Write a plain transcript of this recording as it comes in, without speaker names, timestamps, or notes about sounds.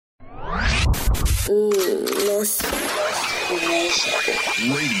Radio.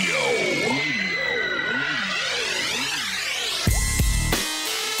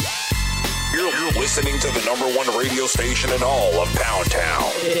 You're listening to the number one radio station in all of Pound Town.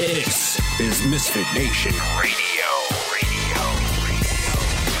 This is Misfit Nation Radio.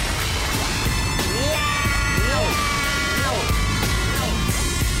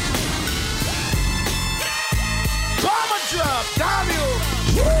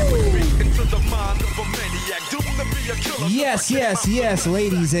 Yes,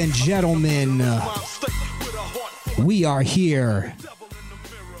 ladies and gentlemen, we are here.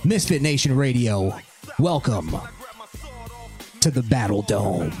 Misfit Nation Radio, welcome to the Battle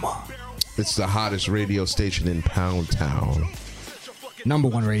Dome. It's the hottest radio station in Pound Town. Number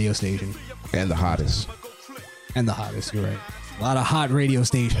one radio station. And the hottest. You're right. A lot of hot radio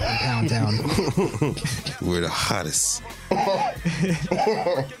stations in Pound Town. We're the hottest.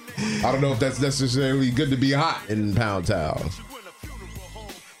 I don't know if that's necessarily good to be hot in Pound Town.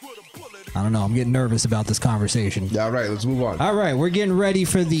 I don't know. I'm getting nervous about this conversation. Yeah, all right, let's move on. All right, we're getting ready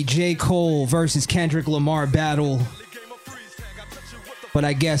for the J. Cole versus Kendrick Lamar battle. But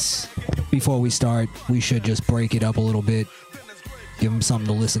I guess before we start, we should just break it up a little bit. Give them something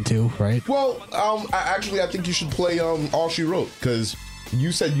to listen to, right? Well, I think you should play All She Wrote, because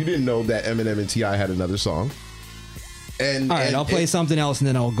you said you didn't know that Eminem and T.I. had another song. And, all right, I'll play something else, and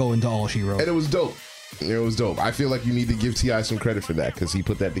then I'll go into All She Wrote. And it was dope. I feel like you need to give T.I. some credit for that, because he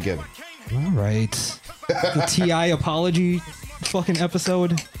put that together. All right. The T.I. apology fucking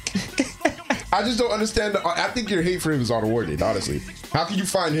episode. I just don't understand. I think your hate for him is unwarranted, honestly. How can you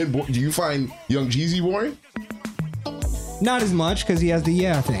find him? Do you find Young Jeezy boring? Not as much, because he has the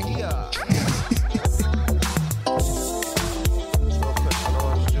yeah thing.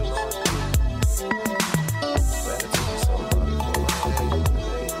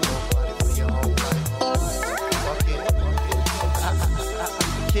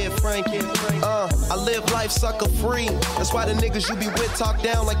 I live life sucker free. That's why the niggas you be with talk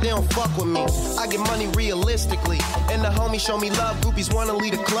down like they don't fuck with me. I get money realistically, and the homies show me love. Groupies wanna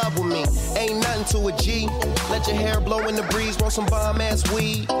lead a club with me. Ain't nothing to a G. Let your hair blow in the breeze, roll some bomb ass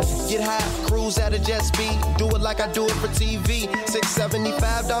weed. Get high, cruise at a jet speed. Do it like I do it for TV.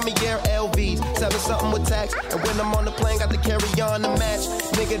 675 Damier LVs, 7 something with tax. And when I'm on the plane, got to carry on the match.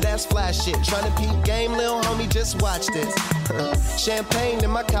 Nigga, that's flash shit. Tryna peep game, lil homie, just watch this. Champagne in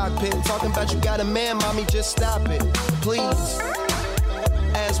my cockpit, talking about you got a man, mommy, just stop it, please.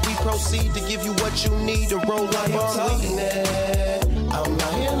 As we proceed to give you what you need to roll up on weed. I'm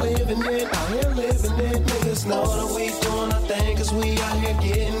out here living it, Niggas know that we doing our thing, cause we out here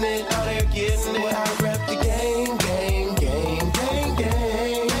getting it, Well, I rep the gang.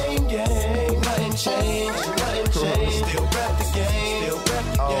 Nothing changed. Still rep the game.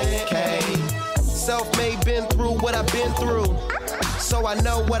 Okay. Self-made, been through what I've been through. So I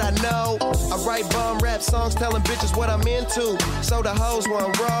know what I know. I write bum rap songs telling bitches what I'm into. So the hoes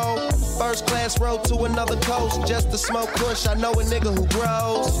won't roll. First class road to another coast. Just to smoke kush, I know a nigga who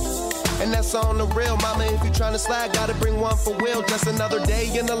grows. And that's on the real, mama, if you tryna slide, gotta bring one for Will. Just another day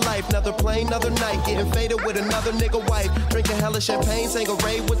in the life, another plane, another night. Getting faded with another nigga wife. Drinking hella champagne,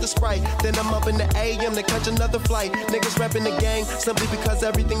 Tanqueray with the Sprite. Then I'm up in the AM to catch another flight. Niggas repping the gang, simply because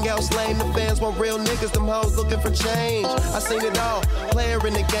everything else lame. The fans want real niggas, them hoes looking for change. I seen it all, player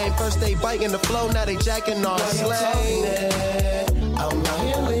in the game. First they biting the flow, now they jacking on slang. I'm out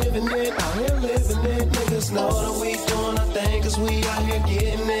here living it, Niggas know that we doing our thing, cause we out here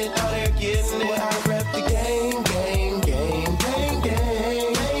getting it, Well, I rep the gang.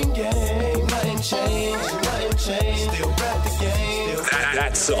 Nothing changed. Still rep the game.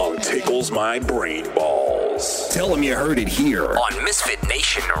 That song tickles my brain balls. Tell them you heard it here on Misfit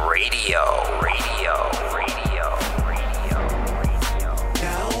Nation Radio.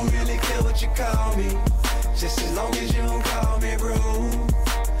 Now I don't really care what you call me, just as long as you don't call me bro.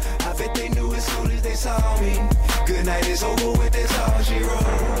 I bet they knew as soon as they saw me. Good night is over with, that's all she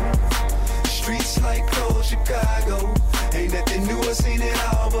wrote. Streets like cold Chicago, ain't nothing new, I seen it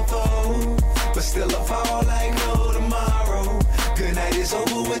all before. But still I fall like no tomorrow. Good night is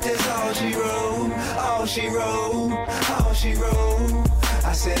over with, that's all she wrote. All she wrote.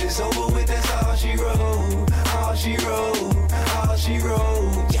 I said it's over with, that's all she wrote. All she wrote.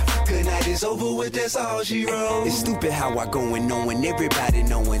 Yeah. Good night is over with, that's all she wrote. It's stupid how I go and knowing everybody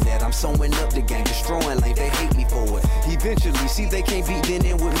knowing that I'm sewing up the game, destroying like they hate me for it. Eventually, see they can't beat, then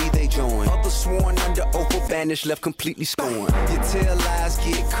in with me they join. Others sworn under oath or banished, left completely scorned. You tell lies,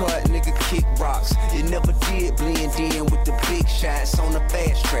 get cut, nigga kick rocks. You never did blend in with the big shots on the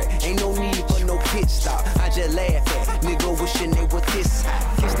fast track. Ain't no need for no pit stop. I just laugh at nigga wishing they were this high.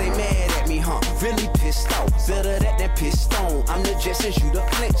 Guess they mad at me, huh? really pissed off. Better that piston. I'm the Jetsons, you the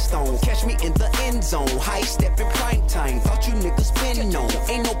Flintstone. Catch me in the end zone. High step in prime time. Thought you niggas been known.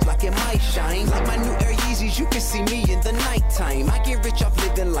 Ain't no block in my shine. Like my new Air Yeezys, you can see me in the nighttime. I get rich off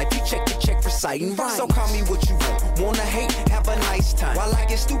living life. You check the check for citing rhymes. So call me what you want. Wanna hate? Have a nice time. While I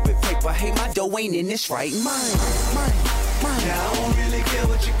get stupid paper, hey, my dough ain't in this right mind. Now I don't really care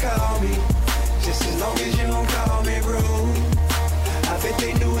what you call me. Just as long as you don't call me rude. I bet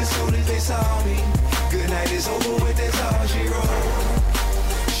they knew as soon as they saw me. Good night is over with, that's all she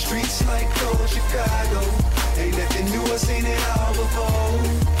wrote. Streets like cold Chicago. Ain't nothing new, I seen it all before.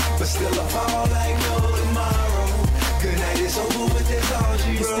 But still I fall like no tomorrow. Good night is over with, that's all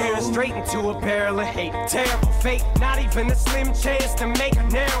she wrote. Staring straight into a barrel of hate. Terrible fate, not even a slim chance to make a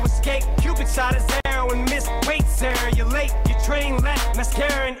narrow escape. Cupid shot his arrow and missed. Wait, Sarah, you're late. Your train left,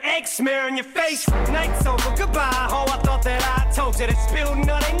 mascara and egg smear on your face. Night's over, goodbye, ho. I thought that I told you that spilled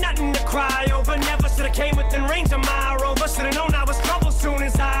nut ain't nothing to cry over. Never should've came within range of my rover. Should've known I was trouble soon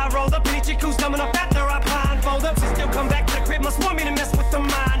as I rolled up. Any chick who's dumb enough after I blindfold up. She still come back to the crib, must want me to mess with the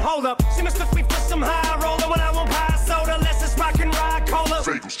mind. Hold up, she mistook me for some high roller when I won't buy soda. Less it's rock and ride cola.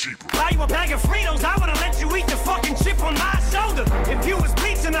 Buy you a bag of Fritos, I would've let you eat the fucking chip on my shoulder. If you was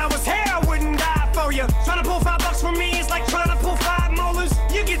bleach and I was hair, I wouldn't die for you. Trying to pull $5 from me is like trying to pull 5 molars.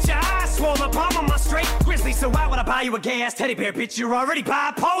 You get your eyes swollen, palm on my straight grizzly. So why would I buy you a gay-ass teddy bear, bitch? You're already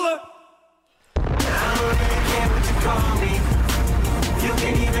bipolar. I don't really care what you call me. You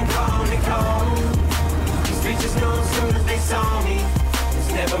can even call me cold. These bitches know as soon as they saw me.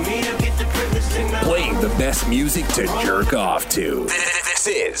 It's never me to get the privilege to know. Playing the best music to jerk off to. This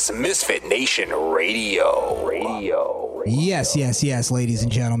is Misfit Nation Radio. Yes, ladies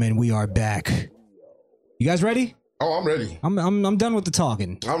and gentlemen, we are back. You guys ready? Oh, I'm ready. I'm done with the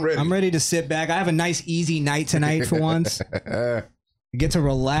talking. I'm ready. I'm ready to sit back. I have a nice, easy night tonight for once. You get to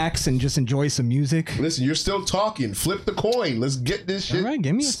relax and just enjoy some music. Listen, you're still talking. Flip the coin. Let's get this shit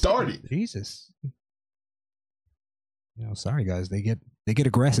give me started. Jesus. You know, sorry guys, they get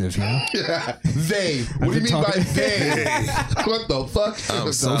aggressive, you know? They. What do you mean by they? What the fuck?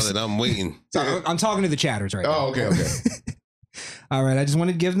 I'm solid. I'm waiting. Sorry, I'm talking to the chatters right now. Oh, okay. All right, I just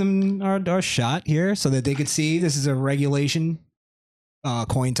wanted to give them our shot here so that they could see this is a regulation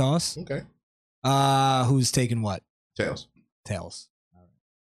coin toss. Okay. Who's taking what? Tails. All right.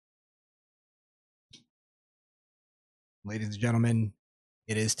 Ladies and gentlemen,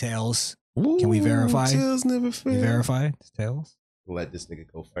 it is tails. Ooh, can we verify? Tails never fail. Can we verify it's tails? Let this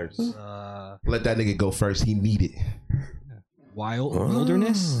nigga go first. Let that nigga go first. He need it.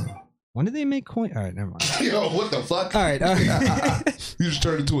 Wilderness? When did they make coin? All right, never mind. Yo, what the fuck? All right. You just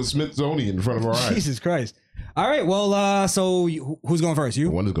turned into a Smithsonian in front of our eyes. Jesus Christ. All right, well, so who's going first? You?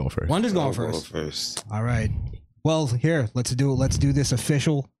 Wanda's going first. Wanda's going first. All right. Well, here, let's do this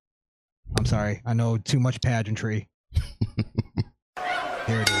official. I'm sorry. I know too much pageantry.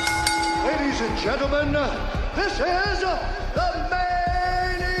 Here it is. Ladies and gentlemen, this is the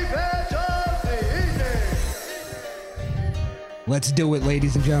main event of the evening. Let's do it,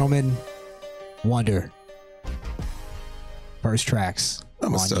 ladies and gentlemen. Wonder. First tracks. I'm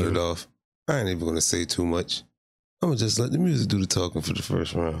going to start it off. I ain't even going to say too much. I'm going to just let the music do the talking for the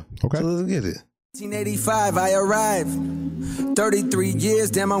first round. Okay. So let's get it. 1985, I arrived. 33 years,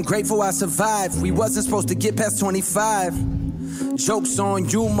 damn, I'm grateful I survived. We wasn't supposed to get past 25. Joke's on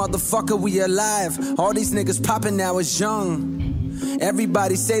you, motherfucker, we alive. All these niggas popping now is young.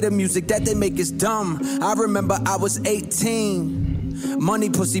 Everybody say the music that they make is dumb. I remember I was 18. Money,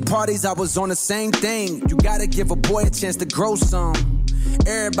 pussy parties, I was on the same thing. You gotta give a boy a chance to grow some.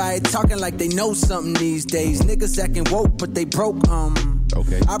 Everybody talking like they know something these days. Niggas acting woke, but they broke,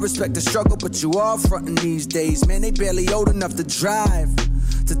 Okay. I respect the struggle, but you all frontin' these days. Man, they barely old enough to drive.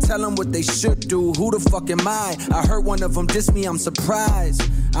 To tell them what they should do, who the fuck am I? I heard one of them diss me, I'm surprised.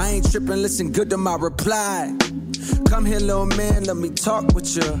 I ain't trippin', listen good to my reply. Come here, little man, let me talk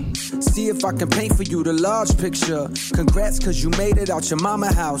with you. See if I can paint for you the large picture. Congrats, cause you made it out your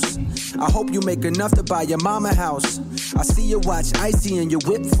mama house. I hope you make enough to buy your mama house. I see you watch Icy and your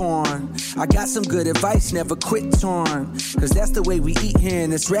whip form. I got some good advice, never quit torn. Cause that's the way we eat here in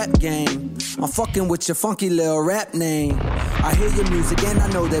this rap game. I'm fucking with your funky little rap name. I hear your music and I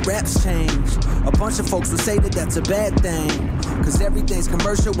know that raps change. A bunch of folks will say that that's a bad thing. Cause everything's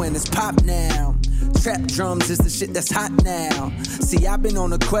commercial when it's pop now. Trap drums is the shit that's hot now. See, I've been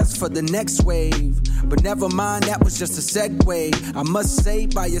on a quest for the next wave. But never mind, that was just a segue. I must say,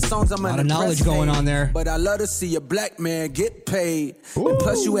 by your songs, I'm a lot of knowledge going on there. But I love to see a black man get paid. And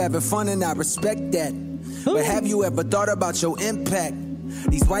plus, you having fun, and I respect that. But have you ever thought about your impact?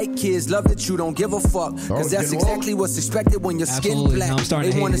 These white kids love that you don't give a fuck. Cause that's exactly what's expected when your skin black.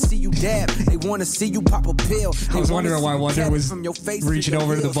 They wanna see you dab, they wanna see you pop a pill. I was wondering why Wonder was reaching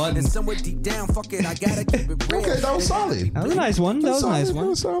over to the button. Somewhere deep down, fuck it, I gotta keep it real. Okay, that was solid. That was a nice one. That was a nice one.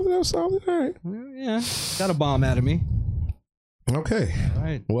 That was solid. All right. Yeah, got a bomb out of me. Okay. All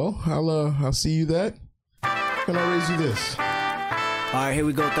right. Well, I'll see you that. Can I raise you this? All right, here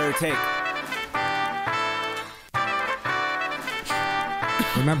we go. Third take.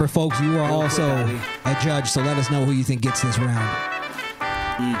 Remember, folks, you are also a judge, so let us know who you think gets this round.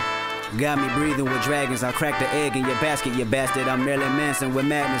 Got me breathing with dragons. I'll crack the egg in your basket, you bastard. I'm Marilyn Manson with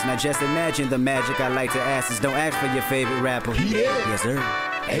madness. Now just imagine the magic I like to ask is don't ask for your favorite rapper. He did. Yes, sir.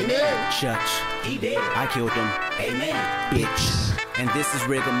 Amen. Church. He did. I killed him. Amen. Bitch. And this is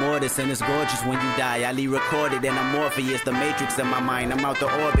rigor mortis, and it's gorgeous when you die. I recorded and I'm Morpheus, the matrix in my mind. I'm out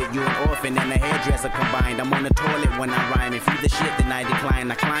the orbit, you an orphan and a hairdresser combined. I'm on the toilet when I rhyme. If you the shit, then I decline.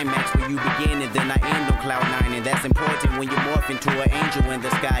 I climax where you begin, and then I end on cloud 9. And that's important when you morph into an angel in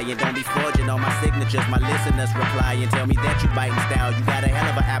the sky. And don't be forging all my signatures. My listeners reply and tell me that you biting style. You got a hell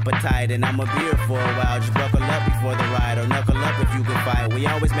of an appetite, and I'm a beer for a while. Just buckle up before the ride, or knuckle up if you can fight. We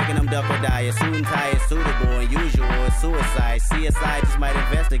always making them duck or die. A suit and tie is suitable, and usual is suicide. CSI just might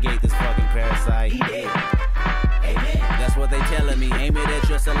investigate this fucking parasite. He did. Amen. That's what they telling me. Aim it at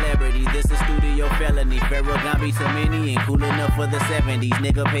your celebrity. This is studio felony. Pharaoh Gambi to many and cool enough for the 70s.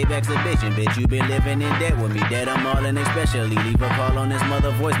 Nigga, payback's a bitch. And bitch, you been living in debt with me. Dead I'm all in especially. Leave a call on his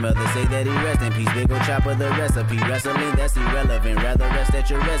mother voicemail to say that he rest in peace. Big ol' chopper the recipe. Wrestling, that's irrelevant. Rather rest at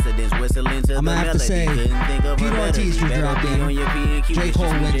your residence. Whistling to I'm the gonna have to say, Pete Ortiz just dropped in. J.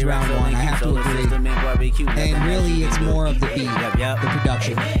 Cole wins round 1. I have to agree. And really, it's more of the beat, the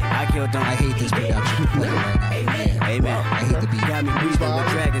production. I killed them. I hate this production playing right now. Yeah. Amen. I hate the beat. Got me breathing with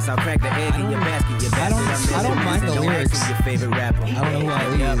dragons. I'll crack the egg in your basket. Your basket. I don't mind the lyrics. Your favorite rapper. I don't know who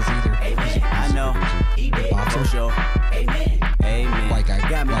Ali is either. I know. Boxer. Sure. Amen. Amen. White guy.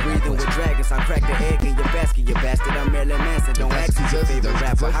 Got me breathing with dragons. I'll crack the egg in your basket. Your bastard. I'm Marilyn Manson. Don't ask me your favorite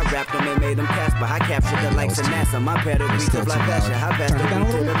rapper. I rapped them and made them Casper. I captured the likes of NASA. My pedigree to black passion. I passed the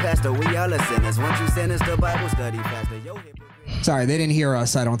beat to the pastor. We all are sinners. Once you sentence the Bible study faster. Yo, sorry, they didn't hear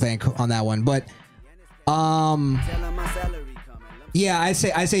us, I don't think, on that one. But yeah, I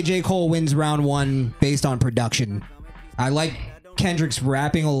say J. Cole wins round 1 based on production. I like Kendrick's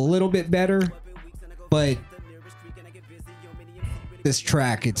rapping a little bit better, but this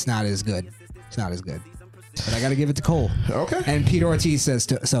track, it's not as good. It's not as good. But I got to give it to Cole. Okay. And Pete Ortiz says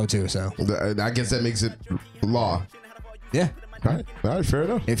so too. So I guess that makes it law. Yeah. All right, fair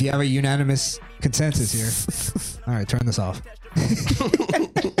enough. If you have a unanimous consensus here. All right, turn this off.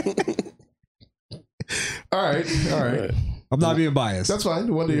 All right. I'm not being biased. That's fine.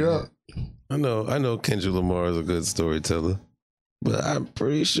 No wonder you're up. I know Kendrick Lamar is a good storyteller, but I'm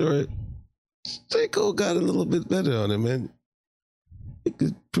pretty sure J. Cole got a little bit better on him, man. He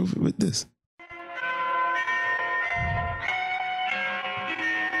could prove it with this.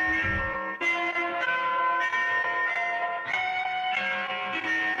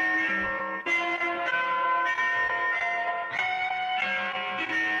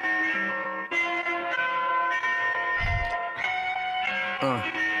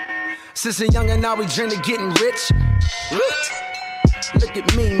 Since a youngin', now we dream of getting rich. Look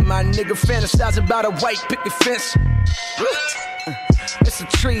at me, my nigga, fantasize about a white picket fence. It's some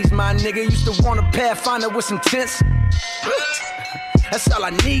trees, my nigga, used to want a Pathfinder with some tents. That's all I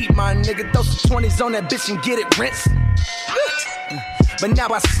need, my nigga, throw some 20s on that bitch and get it rinsed. But now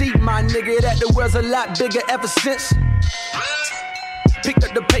I see, my nigga, that the world's a lot bigger ever since. Picked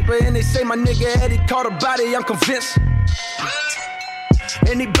up the paper and they say my nigga Eddie caught a body, I'm convinced.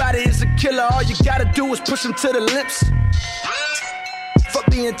 Anybody is a killer, all you gotta do is push him to the lips. Fuck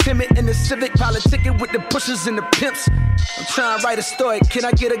being timid in the civic, politicking with the pushers and the pimps. I'm trying to write a story, can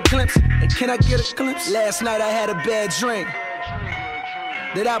I get a glimpse? And can I get a glimpse? Last night I had a bad dream.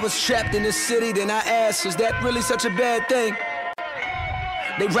 That I was trapped in the city, then I asked, is that really such a bad thing?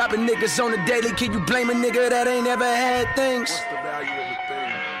 They robbing niggas on the daily, can you blame a nigga that ain't ever had things? What's the value of a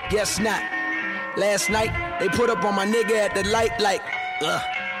thing? Guess not. Last night, they put up on my nigga at the light like,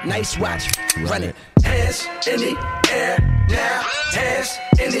 nice watch, run it. Hands in the air now, hands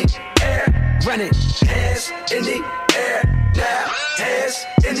in the air, run it. Hands in the air now, hands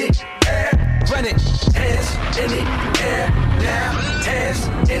in the air, run it. Hands in the air now, hands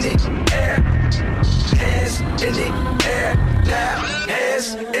in the air, hands in the air now,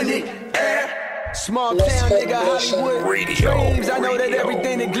 hands in the air. Small town nigga Hollywood dreams. I know that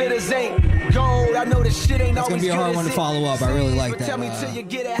everything that glitters ain't gold. I know this shit ain't It's gonna be a hard one to follow up. I really like that.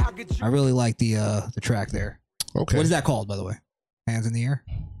 I really like the track there. Okay. What is that called, by the way? Hands in the air.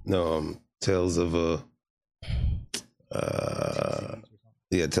 No, Tales of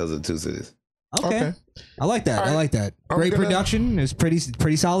Tales of Two Cities. Okay. I like that. All right. I like that. I'm Great gonna- production. It's pretty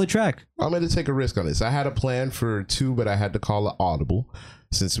solid track. I'm going to take a risk on this. I had a plan for 2, but I had to call it audible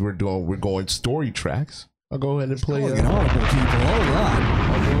since we're going story tracks. I'll go ahead and play. Look at all the people. Hold on.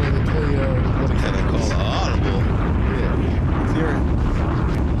 I'll go ahead and play. What Had to call it audible. Yeah.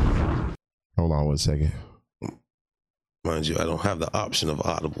 Hold on 1 second. Mind you, I don't have the option of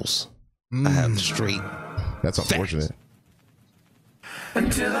audibles. I have straight. That's unfortunate.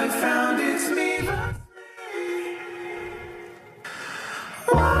 Until I found it's me.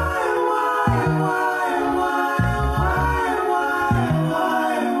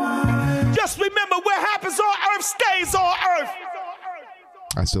 Just remember, what happens on Earth stays on Earth.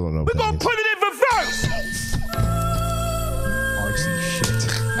 I still don't know. We're gonna put it in reverse. Artsy shit.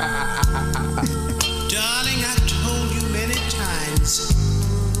 Darling, I've told you many times,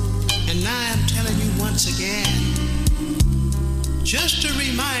 and now I'm telling you once again, just to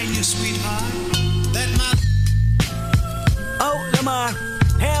remind you, sweetheart, that my... Oh, Lamar,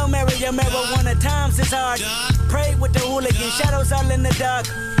 Hail Mary, your marijuana times is hard. Pray with the hooligan, shadows all in the dark.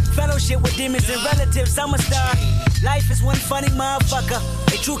 Fellowship with demons and relatives, I'm a star. Life is one funny motherfucker.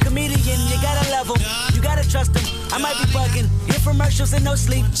 A true comedian, you gotta love him. You gotta trust him. I might be bugging. Infomercials and no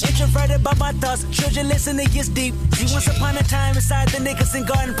sleep. Introverted by my thoughts. Children listening gets deep. See, once upon a time inside the Nicholson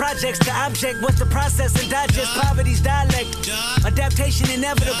Garden projects, the object was to process and digest poverty's dialect. Adaptation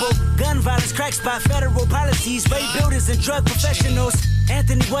inevitable. Gun violence, crack spot, federal policies, rape builders and drug professionals.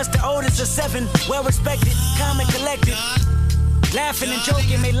 Anthony was the oldest of 7. Well respected, calm and collected. Laughing and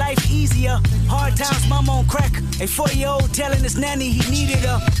joking made life easier. Hard times, mama on crack. A 4-year-old telling his nanny he needed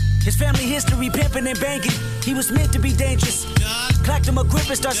her. His family history pimping and banking. He was meant to be dangerous. Clocked him a grip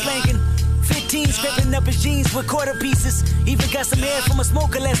and start slanking. 15 scraping up his jeans with quarter pieces. Even got some hair from a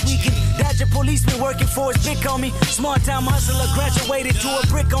smoker last weekend. Dodger policeman working for his big homie. Small time hustler graduated to a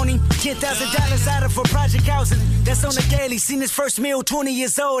brick on him. $10,000 out of for project housing. That's on the daily. Seen his first meal, 20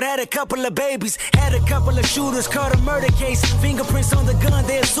 years old. Had a couple of babies. Had a couple of shooters. Caught a murder case. Fingerprints on the gun,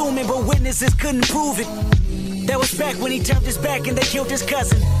 they assuming, but witnesses couldn't prove it. That was back when he turned his back and they killed his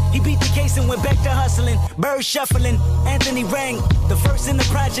cousin. He beat the case and went back to hustling. Birds shuffling, Anthony rang. The first in the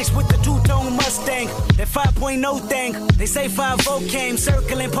projects with the 2-tone Mustang. That 5.0 thing. They say 5-0 came,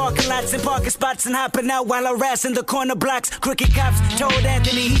 circling parking lots and parking spots and hopping out while harassing the corner blocks. Crooked cops told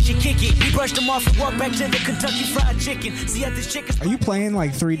Anthony he should kick it. He brushed him off and walked back to the Kentucky Fried Chicken. See at this chicken. Are you playing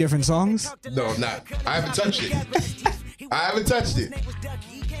like 3 different songs? No, I'm not. I haven't touched it. I haven't touched it.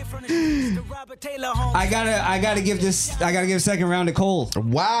 I gotta give a second round to Cole.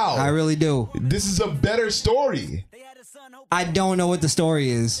 Wow. I really do. This is a better story. I don't know what the story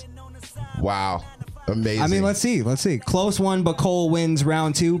is. Wow. Amazing. I mean, let's see. Close one, but Cole wins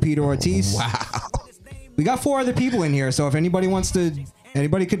round 2. Peter Ortiz. Wow. We got 4 other people in here, so if anybody wants to,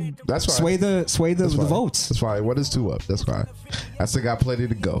 anybody could sway the votes. That's fine. What is 2 up? That's fine. I still got plenty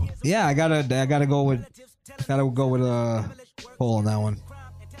to go. Yeah, I gotta go with Cole on that one.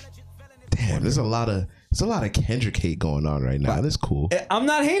 Damn, there's a lot of Kendrick hate going on right now. That's cool. I'm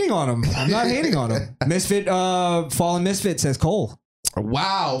not hating on him. Misfit, Fallen Misfit says Cole.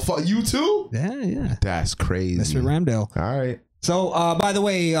 Wow, you too? Yeah. That's crazy. Misfit Ramdale. All right. So, by the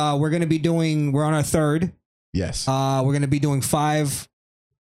way, we're on our 3rd. Yes. We're going to be doing 5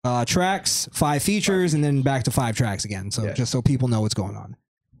 tracks, 5 features, and then back to 5 tracks again. So just so people know what's going on.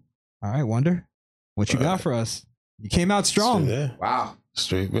 All right, Wonder, what you got for us? You came out strong. Yeah. Wow.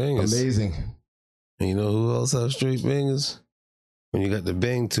 Straight bangers. Amazing. And you know who else have straight bangers? When you got the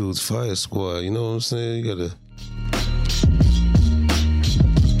Bang Tools Fire Squad, you know what I'm saying? You gotta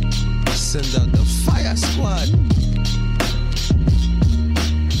send out the Fire Squad.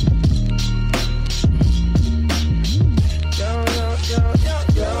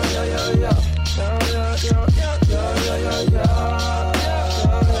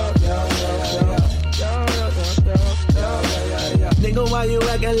 Nigga, why you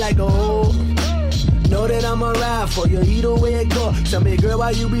acting like a hoe? Know that I'ma ride for you, either way it go. Tell me, girl,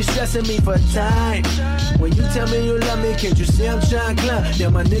 why you be stressing me for time? When you tell me you love me, can't you see I'm trying to climb?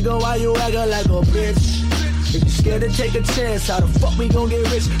 Then my nigga, why you acting like a bitch? If you scared to take a chance, how the fuck we gon' get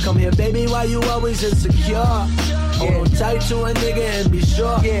rich? Come here, baby, why you always insecure? Hold on tight to a nigga and be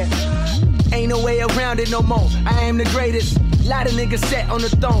sure. Yeah. Ain't no way around it no more. I am the greatest. Lot of niggas set on the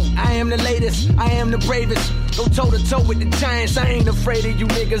throne. I am the latest. I am the bravest. Go toe to toe with the giants, I ain't afraid of you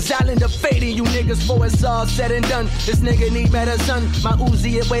niggas. I'll end up fading you niggas before it's all said and done. This nigga need better son. My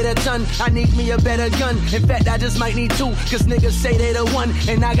Uzi it weigh a ton. I need me a better gun. In fact, I just might need two. Cause niggas say they the one.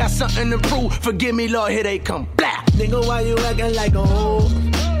 And I got something to prove. Forgive me, Lord, here they come. Blah. Nigga, why you acting like a hoe?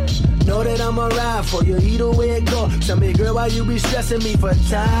 Know that I'ma ride for you either way it go. Tell me, girl, why you be stressing me for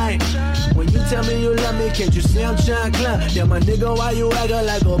time? When you tell me you love me, can't you see I'm trying to climb? Then my nigga, why you acting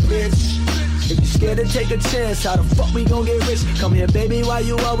like a bitch? If you scared to take a chance, how the fuck we gon' get rich? Come here, baby, why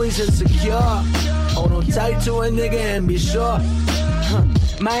you always insecure? Hold on tight to a nigga and be sure.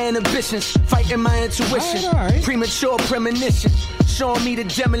 My inhibitions, fighting my intuition. All right. Premature premonition, showing me the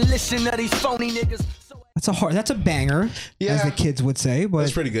demolition of these phony niggas. That's a banger, as the kids would say. But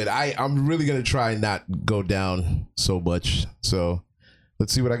that's pretty good. I'm really gonna try not go down so much. So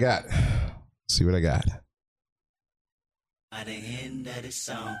let's see what I got. By the end of the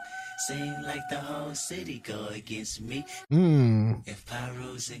song, seem like the whole city go against me. If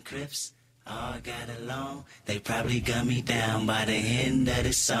Pyros and Crips all got along, they probably gun me down by the end of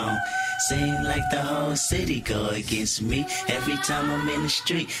the song. Seem like the whole city go against me. Every time I'm in the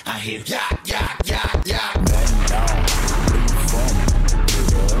street, I hear yeah, yeah, yeah, yeah. Man down, where you from,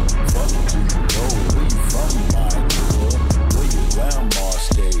 nigga? Fuck you, know where you from, my nigga? Where your grandma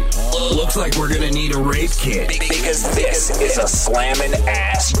stay, huh? Looks like we're gonna need a rape kit because this is a slammin'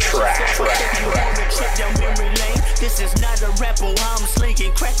 ass track. This is not a rapper, I'm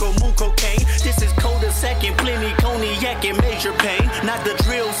slinging crack or moon cocaine. This is cul-de-sac and plenty cognac and major pain. Not the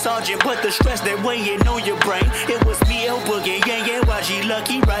drill sergeant, but the stress that weighing on your brain. It was me, El Boogie, Yang Yang, YG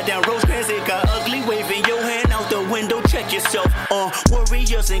Lucky. Ride down Rosecrans, it got ugly. Waving your hand out the window, check yourself.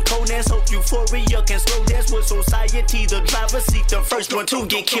 Warriors and Conans, hope euphoria can slow dance with society. The driver seat, the first one to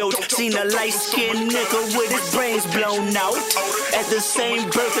get killed. Seen a light-skinned nigga with his brains blown out. At the same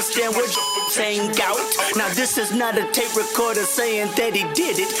burger stand with same gout. Now this is not a tape recorder saying that he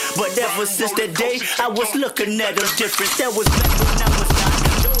did it, but ever since that day I was looking at him different. That was back when I was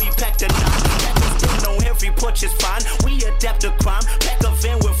 9. Joey packed a 9. Rappers didn't know every porch is fine. We adapt to crime. Pack a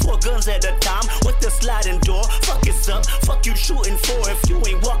van with 4 guns at a time with the sliding door. Fuck it's up. Fuck you shooting for if you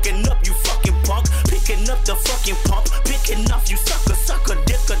ain't walking up, you fucking punk. Picking up the fucking pump. Picking off you sucker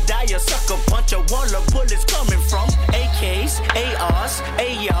dick or die a sucker punch. A wall of bullets coming from AKs, ARs,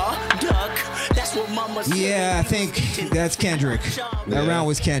 AR, duck. That's what mama said. yeah, I think that's Kendrick. That round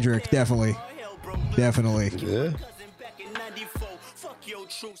was Kendrick, definitely. Yeah.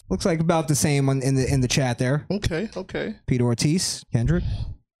 Looks like about the same in the chat there. Okay. Peter Ortiz, Kendrick.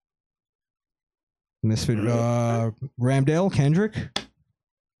 Misfit, Ramdale, Kendrick.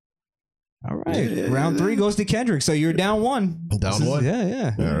 All right, round 3 goes to Kendrick. So you're down 1. Down 1.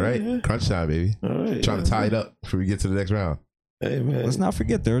 Yeah. All right, crunch time, baby. All right. Trying to tie it up before we get to the next round. Hey man, Let's not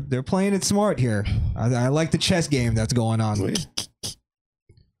forget they're playing it smart here. I like the chess game that's going on. I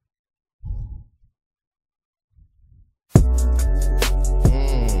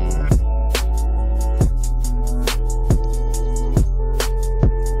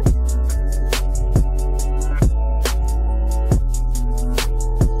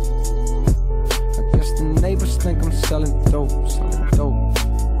guess the neighbors think I'm selling dope.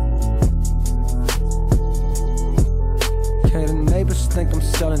 Okay, the neighbors think I'm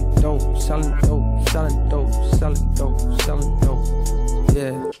selling dope.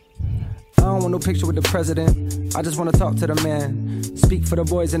 Yeah. I don't want no picture with the president. I just want to talk to the man. Speak for the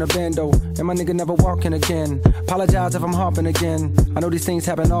boys in the bando. And my nigga never walking again. Apologize if I'm harping again. I know these things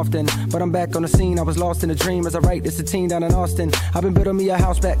happen often, but I'm back on the scene. I was lost in a dream as I write this a teen down in Austin. I've been building me a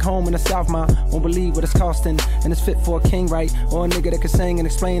house back home in the South, ma. Won't believe what it's costing. And it's fit for a king, right? Or a nigga that can sing and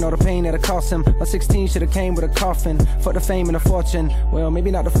explain all the pain that it cost him. My 16 should've came with a coffin. Fuck the fame and the fortune. Well,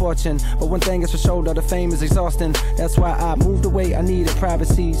 maybe not the fortune, but one thing is for sure, the fame is exhausting. That's why I moved away. I needed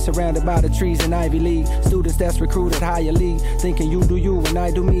privacy, surrounded by the trees in Ivy League. Students that's recruited higher league, thinking you do you and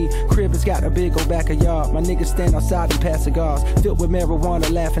I do me. Crib has got a big old backyard. My niggas stand outside and pass cigars, filled with marijuana,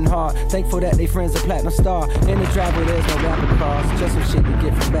 laughing hard. Thankful that they friends a platinum star. In the driveway there's no rapid cars, just some shit to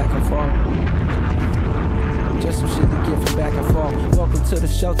get from back and forth. Just some shit to get from back and forth. Welcome to the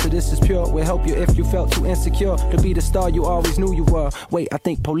shelter, this is pure. We'll help you if you felt too insecure to be the star you always knew you were. Wait, I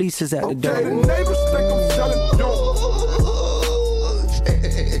think police is at the door. Okay, the neighbors think I'm selling dope.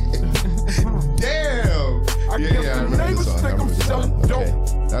 Damn. I guess the neighbors think I'm selling dope. Okay.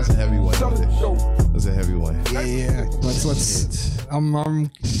 That's a heavy one. That's a heavy one. Yeah. Let's. I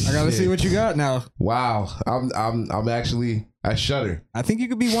gotta see what you got now. Wow. I'm actually. I shudder. I think you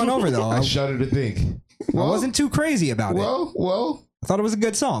could be one over though. I shudder to think. Well, I wasn't too crazy about it. Well. I thought it was a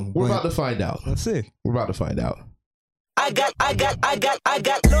good song. We're about to find out. Let's see. We're about to find out. got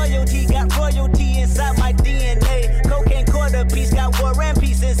loyalty, got royalty inside my DNA. Cocaine quarter piece, got war and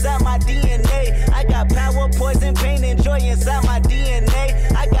peace inside my DNA. I got power, poison, pain, and joy inside my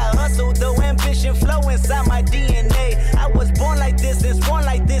DNA. I got hustle, though ambition, flow inside my DNA. I was born like this and sworn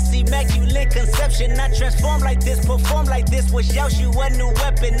like this, immaculate conception. I transform like this, perform like this, wish out you a new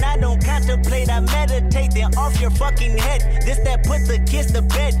weapon. I don't contemplate, I meditate, then off your fucking head. This that put the kids to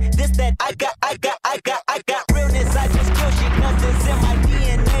bed. This that I got realness. I just kill shit cause it's in my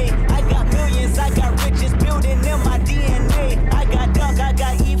DNA. I got millions, I got riches building in my DNA. I got dark, I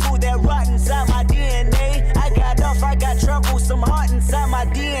got evil that rot inside my DNA. I got off, I got trouble, some heart inside my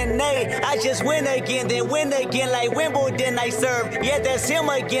DNA. I just win again, then win again like Wimbledon I serve. Yeah, that's him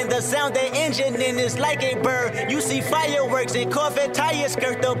again, the sound that engine in is like a bird. You see fireworks and Corvette tires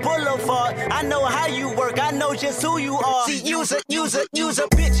skirt the boulevard. I know how you work, I know just who you are. See, use a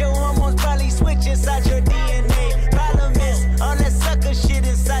bitch, your hormones probably switch inside your DNA. Problem is, all that sucker shit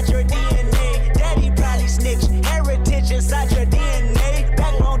inside your DNA. Daddy probably snitch, heritage inside your DNA.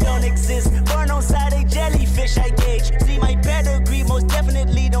 Backbone don't exist, born on side a jellyfish I gauge. See my pedigree, most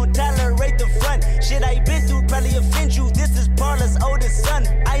definitely don't tolerate the front. Shit I been through probably offend you, this is Paula's oldest son.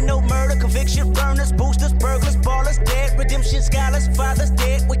 I know murder, conviction, burners, boosters, burglars, ballers, dead, redemption, scholars, fathers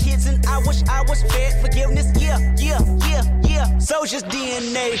dead with kids and I wish I was fed. Forgiveness, yeah. Soldier's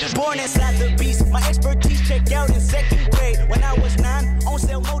DNA, born inside the beast. My expertise checked out in second grade. When I was 9, on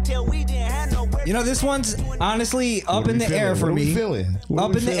sale motel, we didn't have no. You know, this one's honestly up in the air for me.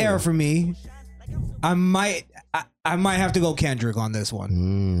 Up in the air for me. I might have to go Kendrick on this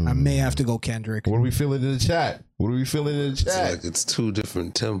one. I may have to go Kendrick. What are we feeling in the chat? It's like it's two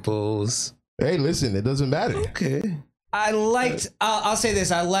different tempos. Hey, listen, it doesn't matter. Okay. I'll say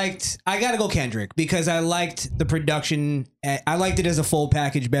this. I gotta go Kendrick because I liked the production. I liked it as a full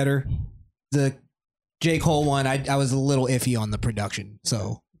package better. The J. Cole one, I was a little iffy on the production.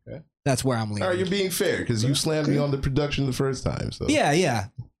 So that's where I'm leaning. All right, you're being fair because you slammed me on the production the first time. So yeah.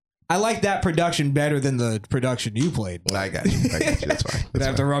 I like that production better than the production you played. I got you. That's fine. I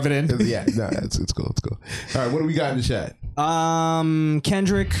have to rub it in. Yeah, no, it's cool. All right, what do we got in the chat?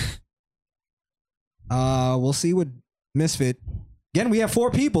 Kendrick. We'll see what Misfit. Again, we have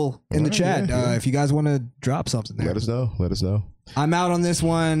 4 people in the chat. Yeah. If you guys want to drop something there, let us know. I'm out on this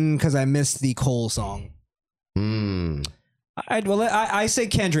one because I missed the Cole song. I say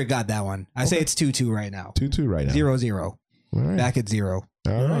Kendrick got that one. I say it's 2-2 right now. 2-2 right now. 0-0. All right. Back at 0.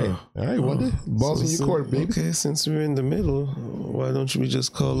 All right, Wonder. Balls in your court, baby. Okay, since we're in the middle, why don't we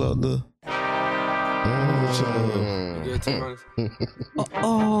just call out the...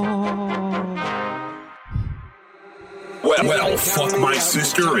 Well, fuck my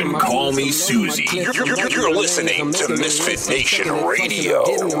sister and call me Susie. You're listening to Misfit Nation Radio.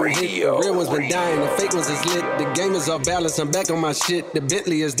 Real ones been dying, the fake ones is lit. The game is off balance, I'm back on my shit. The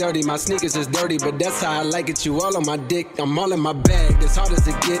Bentley is dirty, my sneakers is dirty, but that's how I like it. You all on my dick, I'm all in my bag. As hard as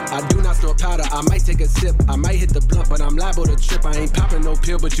it get, I do not store powder. I might take a sip, I might hit the blunt, but I'm liable to trip. I ain't popping no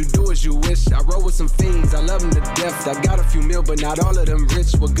pill, but you do as you wish. I roll with some fiends, I love them to death. I got a few mil, but not all of them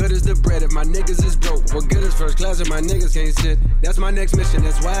rich. What good is the bread if my niggas is broke? What good is first class if my niggas can't sit? That's my next mission,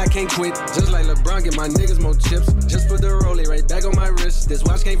 that's why I can't quit. Just like LeBron, get my niggas more chips. Just put the rollie right back on my wrist. This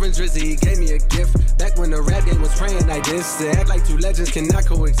watch came from Drizzy, he gave me a gift. Back when the rap game was praying like this. To act like two legends cannot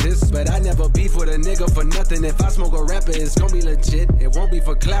coexist. But I never beef with a nigga for nothing. If I smoke a rapper, it's gonna be legit. It won't be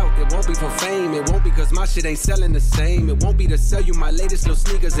for clout, it won't be for fame. It won't be cause my shit ain't selling the same. It won't be to sell you my latest little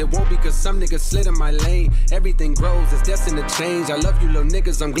sneakers. It won't be cause some niggas slid in my lane. Everything grows, it's destined to change. I love you little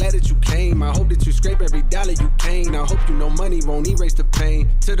niggas, I'm glad that you came. I hope that you scrape every dollar you came. I hope you know money won't erase the pain.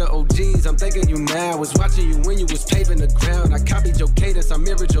 To the OGs, I'm thanking you now. Was watching you when you was paving the ground. I copied your cadence, I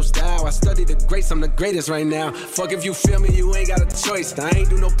mirrored your style. I studied the greats, I'm the greatest right now. Fuck if you feel me, you ain't got a choice. I ain't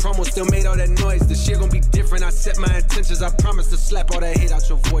do no promo, still made all that noise. The shit gon' be different, I set my intentions. I promise to slap all that hate out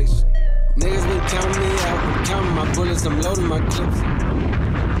your voice. Niggas been counting me out, I'm counting my bullets, I'm loading my clips.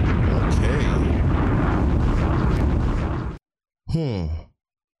 Okay.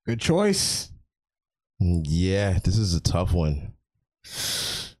 Good choice. Yeah, this is a tough one.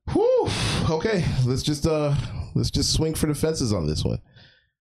 Whew. Okay, let's just swing for the fences on this one.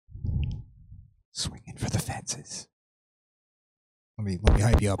 Swinging for the fences. Let me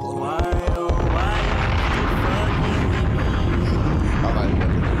hype you up a little bit.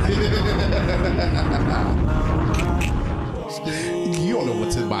 You don't know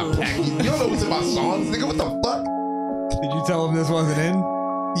what's in my package. You don't know what's in my songs, nigga. What the fuck? Did you tell him this wasn't in?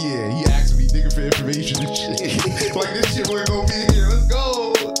 Yeah, he asked me, nigga, for information and shit. Like, this shit wasn't gonna be here. Let's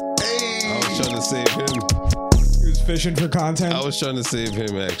go. Hey. I was trying to save him. He was fishing for content. I was trying to save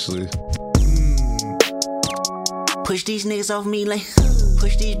him, actually. Push these niggas off me like,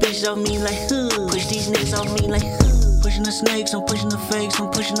 push these bitches off me like, push these niggas off me like, pushing the snakes, I'm pushing the fakes, I'm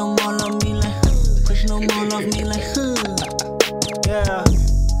pushing them all on me like, pushing them all off me like, yeah.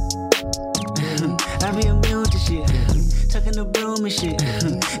 I be immune to shit, tucking the broom and shit,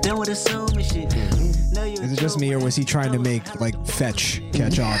 then with assume and shit. Is it just me, or was he trying to make like Fetch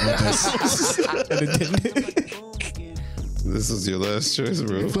catch on with this? And it didn't. This is your last choice,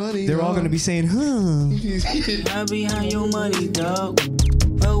 bro. Funny, they're all gonna be saying, huh? I behind your money, dog.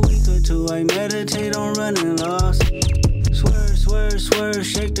 For a week or two, I meditate on running loss. Swerve, swerve, swerve,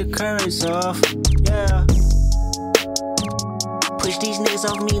 shake the currents off. Yeah. Push these niggas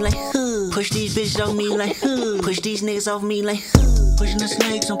off me like, push these bitches off me like, push these niggas off me like, pushing the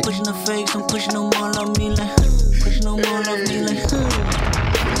snakes, I'm pushing the fakes, I'm pushing them all on me like, pushing them all off me like,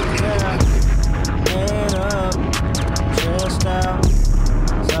 yeah. Head up, chest out,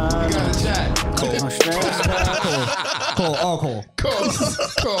 side up. Cool.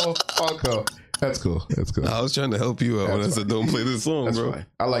 That's cool. I was trying to help you out when I said don't play this song, That's bro. fine.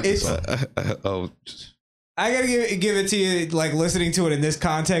 I like this song. I gotta give it to you. Like listening to it in this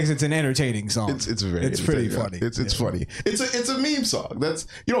context, it's an entertaining song. It's pretty funny. It's funny. It's a meme song. That's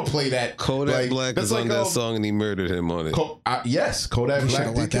you don't play that. Kodak Black is on that song and he murdered him on it. Yes, Kodak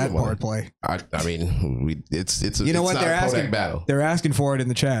Black let that part play. I mean, it's you know what they're asking battle. They're asking for it in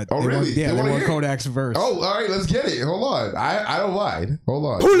the chat. Oh really? They want Kodak's verse. Oh, all right, let's get it. Hold on, I don't mind. Hold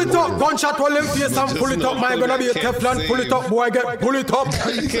on. Pull it up, gunshot while them face and pull it up. My gonna be a Teflon. Pull it up, boy, pull it up.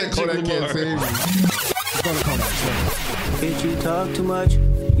 You said Kodak can't save me. Bitch, you talk too much.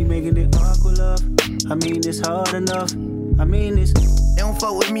 You making it awkward, love. I mean, it's hard enough. I mean, it's. They don't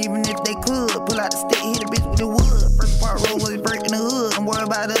fuck with me even if they could. Pull out the stick, hit a bitch with the wood. First part roll was breaking the hood. Don't worry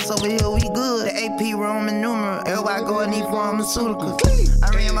about us over here, we good. The AP Roman numeral. Everybody go and need pharmaceuticals. I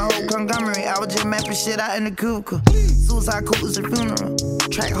ran my whole conglomerate. I was just mapping shit out in the cubicle. Suicide cool is a funeral.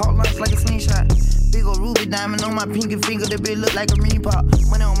 Track hard lunch like a slingshot. Big ol' ruby diamond on my pinky finger. That bitch look like a mini pop.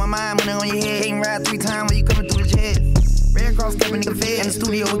 Money on my mind, money on your head. Can't ride 3 times when you coming through the chest. Red Cross kept a nigga fed in the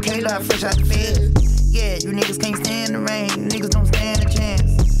studio with K-Dot fresh out the fed. Yeah, you niggas can't stand the rain. You niggas don't stand a chance.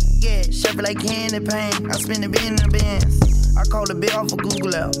 Yeah, shuffle like candy paint. I spin the bin in the bins. I call the bill off of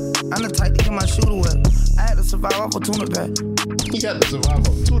Google out. I'm the type to get my shooter wet. I had to survive off a tuna pack. He had to survive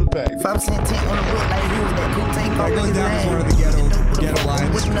off a tuna pack. 5% tint on the wood like who was that cool tank that goes down as one of the ghetto lines.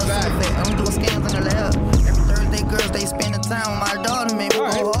 I'm doing scams in the lab. Every Thursday, girls, they spend the time with my daughter, man. We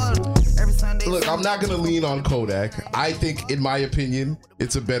go hard. Every Sunday. Look, I'm not gonna lean on Kodak. I think, in my opinion,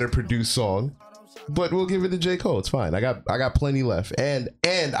 it's a better produced song. But we'll give it to J. Cole. It's fine. I got plenty left. And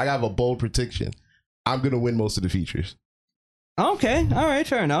I have a bold prediction. I'm gonna win most of the features. Okay. All right.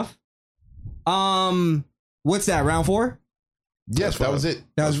 Fair enough. What's that? Round 4? Yes, that was it.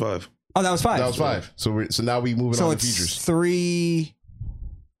 That was 5. Oh, that was 5. That was 5. So now we moving on to features. 3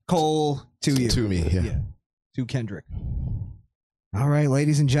 Cole, 2 you. 2 me. Yeah. 2 Kendrick. All right,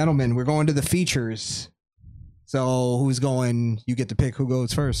 ladies and gentlemen, we're going to the features. So who's going? You get to pick who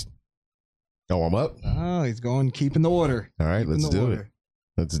goes first. Oh, I'm up. Oh, he's going keeping the order. All right, let's do it.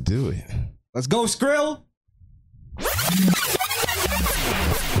 Let's do it. Let's go, Skrill.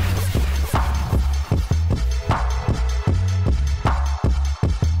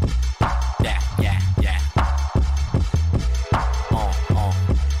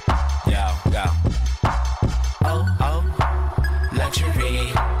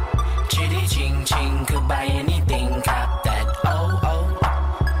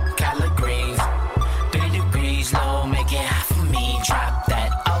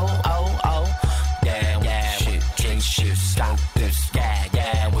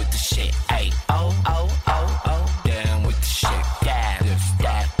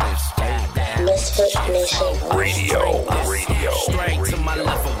 Radio. Straight to my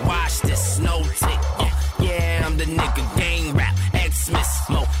level, watch this, no tick. Yeah, I'm the nigga, gang rap, Xmas,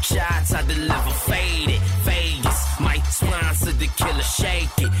 mo shots I deliver, faded, Vegas, might sponsor the killer, shake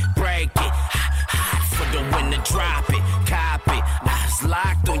it, break it, hot for the winner, drop it, cop it, eyes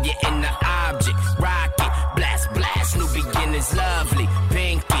locked on your inner object, rock it, blast, new beginnings, lovely,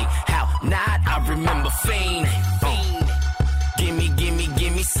 pinky, how not, I remember fiending.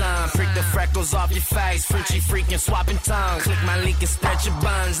 Gimme some, prick the freckles off your face, Frenchy freaking swapping tongues, click my link and stretch your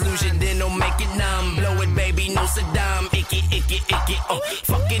buns, lose your then don't make it numb, blow it baby, no Saddam, icky, oh,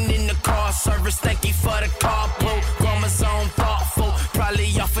 fucking in the car service, thank you for the carpool, chromosome thoughtful,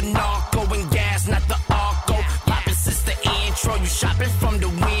 probably off a narco and gas, not the arco, poppin' since the intro, you shopping from the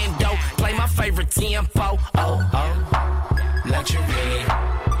window, play my favorite tempo, oh, luxury,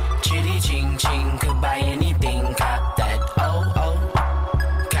 chitty ching ching, could buy anything, cop that, oh,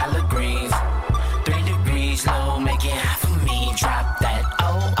 collard greens, 3 degrees low, make it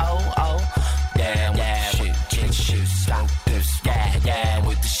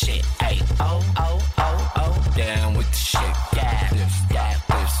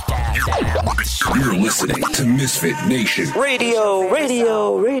listening to Misfit Nation.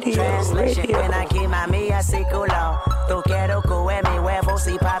 Radio. Translation, when I keep my mía circulón. Tú quiero que mi huevo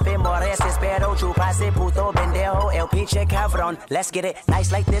si papi mores espero chupase puto pendejo el pinche cabrón. Let's get it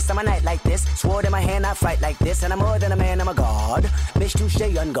nice like this, I'm a night like this. Sword in my hand, I fight like this. And I'm more than a man, I'm a god. Bitch,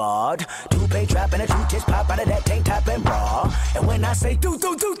 touche on guard. Two-pay trap and a two-tits pop out of that tank top and bra. And when I say do,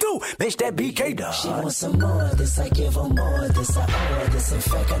 bitch, that BK dog. She wants some more of this, I give her more of this. I owe her this. In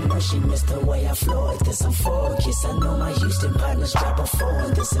fact, I know she missed the way I floored this. I'm focused, I know my Houston partners drop a four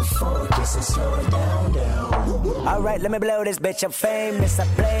on this and focus and slow it down. Alright, let me blow this bitch, I'm famous, I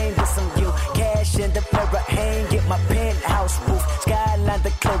blame this on you. Cash in the mirror, hang, get my penthouse roof. Skyline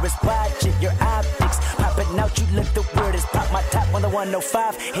the clearest, watching your optics. Popping out, you look the weirdest. Pop my top on the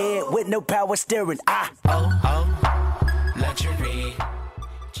 105, head with no power steering. Luxury.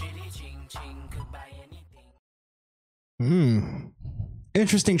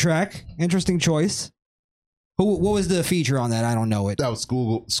 Interesting track. Interesting choice. What was the feature on that? I don't know it. That was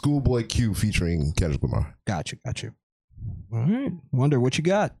Schoolboy Q featuring Kendrick Lamar. Got you. All right. Wonder what you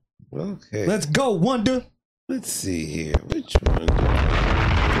got. Okay. Let's go, Wonder. Let's see here. Which one?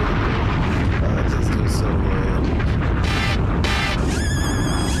 Let's do somewhere.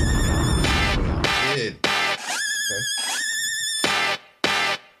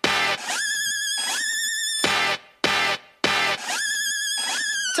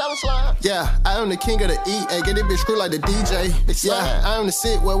 Yeah, I am the king of the E. Hey, get this bitch screw like the DJ. Yeah, I am the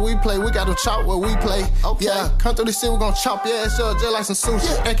sit where we play. We got them chop where we play. Okay. Yeah, come through the shit, we gon' chop your ass up just like some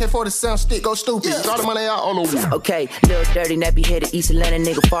sushi. AK-47 stick, go stupid. Draw the money out on the wall. Okay, little dirty, nappy headed East Atlanta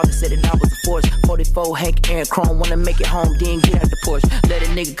nigga. Father said it all was a force. 44, Hank, Aaron Chrome. Wanna make it home, then get out the Porsche. Let a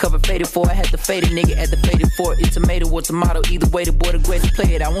nigga cover faded for. I had to fade a nigga at the faded for. It's tomato or tomato. Either way, the boy the greatest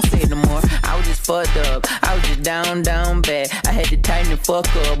play it. I won't say it no more. I was just fucked up. I was just down bad. I had to tighten the fuck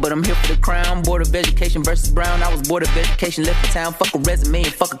up, but I'm here for the crown. Board of Education versus Brown. I was board of education, left the town. Fuck a resume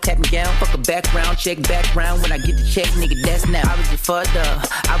and fuck a cap and gown. Fuck a background, check background. When I get the check, nigga, that's now. I was just fucked up.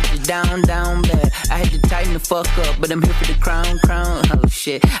 I was just down bad. I had to tighten the fuck up, but I'm here for the crown. Oh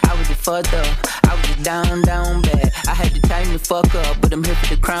shit. I was just fucked up. I was just down bad. I had to tighten the fuck up, but I'm here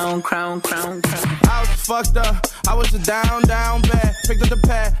for the crown. I was just fucked up. I was just down bad. Pick up the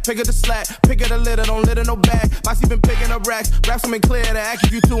pad, pick up the slack, pick up the litter, don't litter no bag. Moxie been picking up racks, raps them in clear to act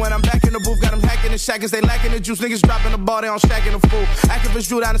if you two, and I'm back in the booth, got them hacking the shackers, they lacking the juice, niggas dropping the ball, they on stacking the fool. Activists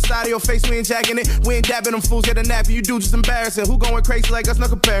drew down the side of your face, we ain't jacking it, we ain't dabbing them fools, get a nappy, you do just embarrassing. Who going crazy like us, no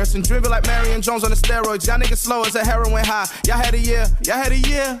comparison. Dribble like Marion Jones on the steroids, y'all niggas slow as a heroin high. Y'all had a year,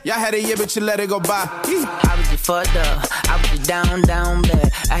 but you let it go by. I was just fucked up, I was just down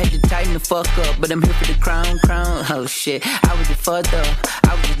bad. I had to tighten the fuck up, but I'm here for the crown. Oh shit, I was just fucked up,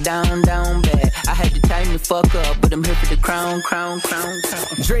 I was just down bad. I had to tighten the fuck up, but I'm here for the crown.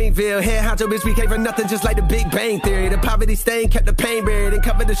 Dreamville, head honcho, bitch, we came for nothing just like the Big Bang Theory. The poverty stain kept the pain buried and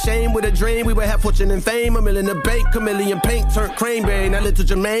covered the shame with a dream. We would have fortune and fame, $1 million in the bank, chameleon paint turned cranberry. Now little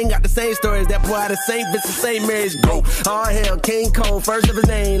Jermaine got the same stories, that boy had the same bitch, the same marriage. Go, all hell, King Cole, first of his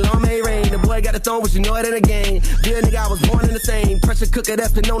name, long may rain. The boy got the throne, but you know it ain't a game. Dear nigga, I was born in the same. Pressure cooker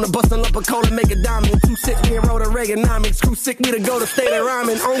that's been known to bust a lump of coal and make a diamond. 2-6, we enrolled in Reaganomics. Screw sick, we to go to state of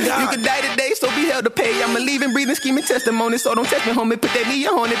rhyming. On God. You could die today, so be held to pay. I'm a living, breathing, scheming testimony, so don't test me, homie. Put that knee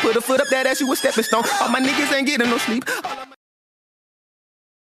on it, put a foot up that ass, you a stepping stone. All my niggas ain't getting no sleep.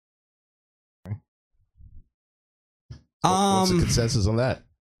 What's the consensus on that?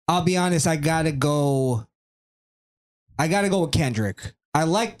 I'll be honest, I gotta go with Kendrick. I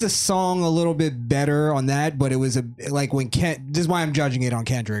like the song a little bit better on that, but it was like when this is why I'm judging it on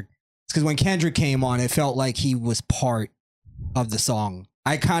Kendrick. It's because when Kendrick came on, it felt like he was part of the song.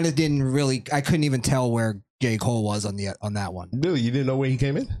 I kind of I couldn't even tell where J. Cole was on that one. Really, you didn't know where he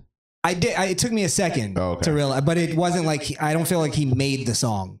came in? I did. It took me a second to realize, but it wasn't like I don't feel like he made the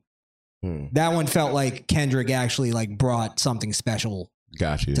song. That one felt like Kendrick actually like brought something special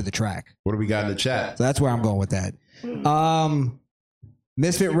to the track. What do we got in the chat? So that's where I'm going with that.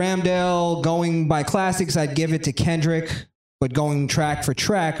 Misfit Ramdale, going by classics, I'd give it to Kendrick, but going track for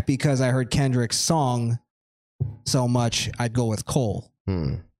track because I heard Kendrick's song so much, I'd go with Cole.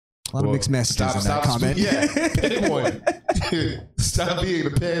 A lot of mixed messages in that comment. Pick one. Stop being a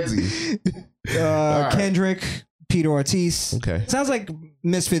pansy. Kendrick, Peter Ortiz. Okay. Sounds like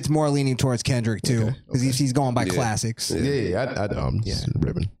Misfit's more leaning towards Kendrick too, because he's going by classics.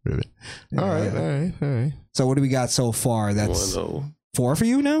 Ribbon. All right. So what do we got so far? That's 4 for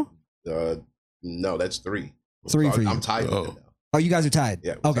you now? No, that's 3. 3 for you. I'm tied. Oh, you guys are tied.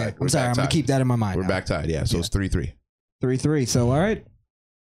 Yeah. Okay. I'm sorry. I'm gonna keep that in my mind. We're back tied. Yeah. So it's 3-3. 3-3. So all right.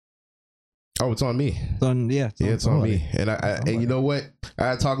 Oh, it's on me. It's on me. And and you know what? I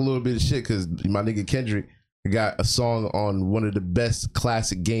gotta talk a little bit of shit because my nigga Kendrick got a song on one of the best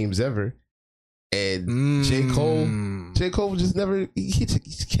classic games ever. And J. Cole just never he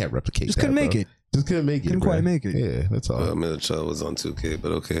can't replicate. Just that, couldn't make bro. it. Just couldn't make it. Couldn't quite make it. Yeah, that's all. Well, Child was on 2K,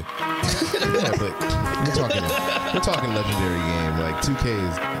 but okay. Yeah, but we're talking legendary game. Like 2K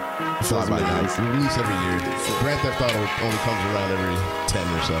is fly by night. Release every year. Grand Theft Auto only comes around every 10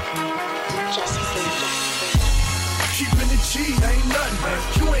 or so. Keeping it G ain't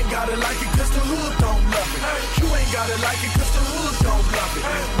nothing. You ain't gotta like it cause the hood don't love it. You ain't gotta like it cause the hood don't love it.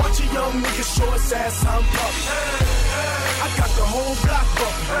 Watch a young nigga show his ass I'm pumping. I got the whole block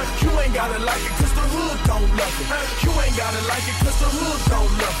bumping. You ain't gotta like it cause the hood don't love it. You ain't gotta like it cause the hood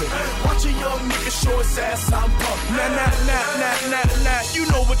don't love it. Watch a young nigga show his ass I'm pumping. Nah, you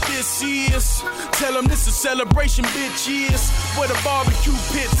know what this is. Tell them this is celebration, bitch, is. Where the barbecue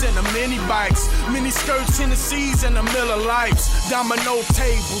pits and the mini bikes, mini skirts in the seas and the Miller Lights, domino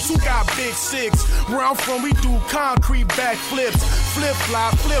tables. Who got big six? Where I'm from, we do concrete backflips, flip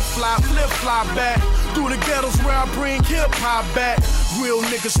fly back through the ghettos where I bring hip hop back. Real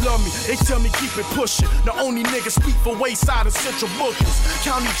niggas love me, they tell me keep it pushing. The only niggas speak for Wayside and Central Bookings,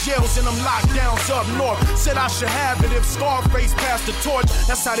 county jails and them lockdowns up north. Said I should have it if Scarface passed the torch.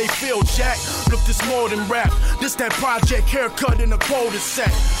 That's how they feel, Jack. Look, this more than rap. This that project haircut in a quota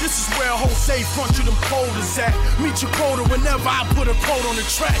sack. This is where Jose front you them quotas at. Meet your quota whenever I put a quote on the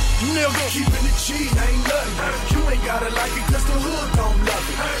track. Nigga, keeping it G ain't nothing. You ain't gotta like it cause the hood don't love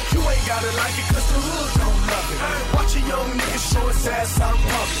it. You ain't gotta like it cause the hood don't love it. Watch a young nigga show his ass I'm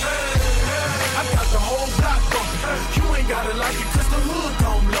pumping. I got the whole block bumping. You ain't gotta like it cause the hood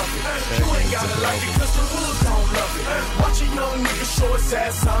don't love it. You ain't gotta like it cause the hood don't love it. Watch a young nigga show his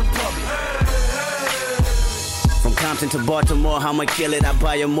ass I'm pumping. From Compton to Baltimore, I'ma kill it. I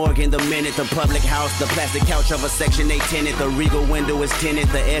buy a Morgan the minute. The public house, the plastic couch of a Section 8 tenant. The Regal window is tinted.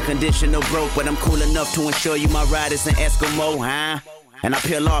 The air conditioner broke, but I'm cool enough to ensure you my ride is an Eskimo, huh? And I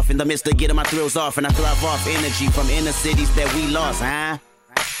peel off in the midst of getting my thrills off, and I thrive off energy from inner cities that we lost, huh?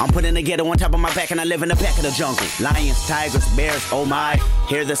 I'm putting the ghetto on top of my back and I live in the back of the jungle. Lions, tigers, bears, oh my.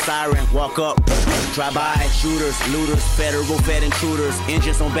 Hear the siren, walk up, drive by. Shooters, looters, federal fed intruders.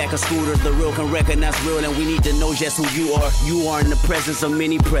 Engines on back of scooters, the real can recognize real. And we need to know just who you are. You are in the presence of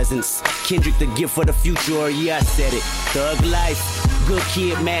many presents. Kendrick, the gift for the future, or yeah, I said it. Thug life, good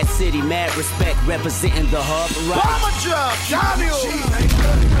kid, mad city, mad respect. Representing the hub, right? Bomber job, Johnny.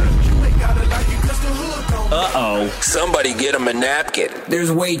 Uh-oh. Somebody get him a napkin. There's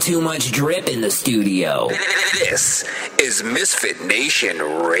way too much drip in the studio. This is Misfit Nation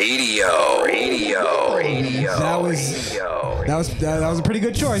Radio. That was a pretty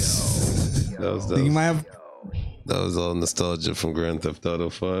good choice. You might have. That was all nostalgia from Grand Theft Auto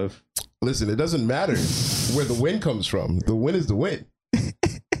 5. Listen, it doesn't matter where the win comes from. The win is the win.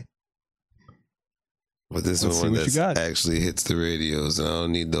 But this one that actually hits the radios, and I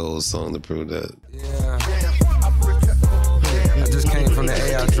don't need the whole song to prove that. Yeah. I just came from the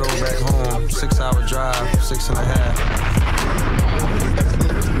A. I drove back home. 6-hour drive, 6.5.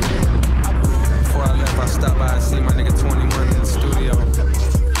 Before I left, I stopped by and see my nigga 21 in the studio.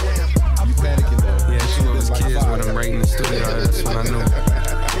 You panicking though? Yeah, she was kids with him right in the studio. That's when I knew.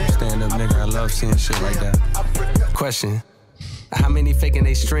 Stand up nigga, I love seeing shit like that. Question. How many faking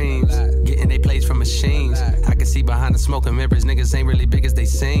they streams, getting they plays from machines? I can see behind the smoke and mirrors, niggas ain't really big as they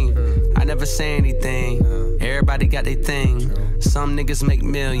seem. I never say anything, everybody got their thing. Some niggas make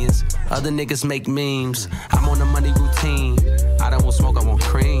millions, other niggas make memes. I'm on a money routine, I don't want smoke, I want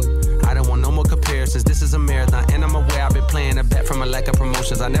cream. I don't want no more comparisons, this is a marathon. And I'm aware I've been playing a bet from a lack of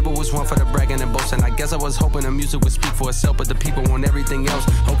promotions. I never was one for the bragging and boasting. I guess I was hoping the music would speak for itself, but the people want everything else.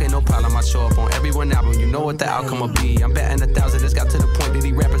 Okay, no problem, I show up on every one album. You know what the outcome will be. I'm betting 1,000, it's got to the point that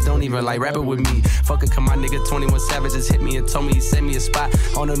these rappers don't even like rapping with me. Fuck it, come my nigga 21 Savage just hit me and told me he sent me a spot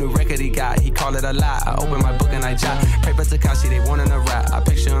on a new record he got. He called it a lie. I open my book and I jot. Paper Takashi, they wanting a rap. I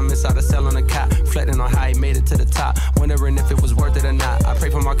picture him inside a cell on a cot, reflecting on how he made it to the top, wondering if it was worth it or not. I pray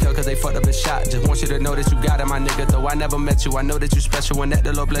for my kill cause they fucked up his shot. Just want you to know that you got it, my nigga. Though I never met you, I know that you special. And that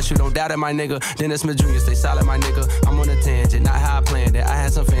the Lord bless you, don't doubt it, my nigga. Dennis Smith Jr., stay solid, my nigga. I'm on a tangent, not how I planned it. I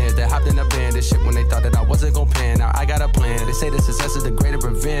had some fans that hopped in the band and shit when they thought that I wasn't gon' pan. Now I got a plan. They say the success is the greater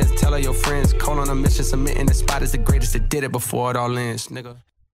revenge. Tell all your friends, call on a mission, submitting the spot is the greatest that did it before it all ends, nigga.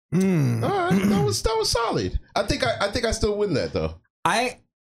 All right, that was solid. I think I still win that though. I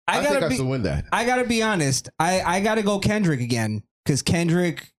still win that. I gotta be honest. I gotta go Kendrick again because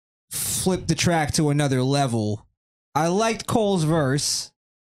Kendrick flipped the track to another level. I liked Cole's verse,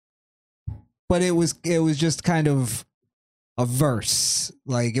 but it was just kind of a verse.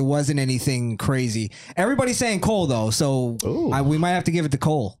 Like, it wasn't anything crazy. Everybody's saying Cole though, so we might have to give it to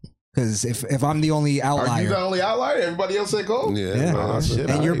Cole. Because if I'm the only outlier, are you the only outlier? Everybody else say Cole. Yeah.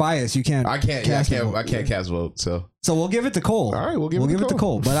 And you're biased. You can't. I can't cast vote. So we'll give it to Cole. All right, we'll give it to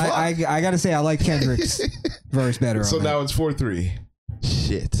Cole. But I gotta say, I like Kendrick's verse better. So now it's 4-3.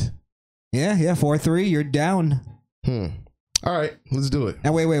 Shit. Yeah, 4-3. You're down. All right, let's do it.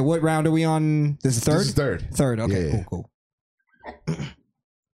 And wait, what round are we on? This is third? This is third. Third, okay, Yeah. cool.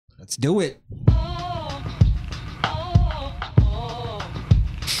 Let's do it.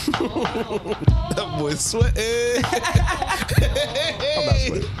 That boy sweating.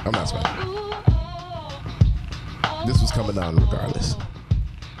 I'm not sweating. This was coming on regardless.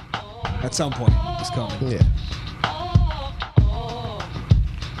 At some point, it's coming. Yeah.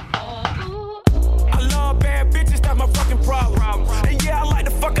 I love bad bitches, that's my fucking problem. And yeah, I like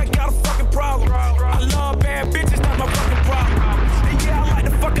the fuck, I got a fucking problem. I love bad bitches, that's my fucking problem. And yeah, I like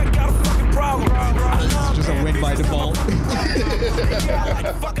the fuck, I got a fucking problem. It's just a win by default.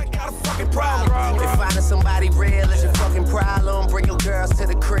 If finding somebody real is your fucking problem, bring your girls to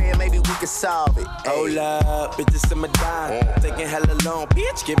the crib, maybe we can solve it. Hold up, bitches in my dime. Taking hella long,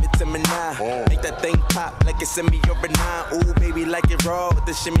 bitch, give it to me now. Make that thing pop like it's in me over 9. Ooh, baby, like it raw with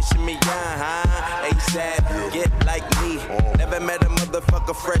the shimmy, shimmy, yeah, huh? ASAP, get like me. Never met a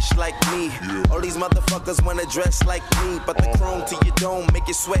motherfucker fresh like me. All these motherfuckers wanna dress like me, but the chrome to your dome make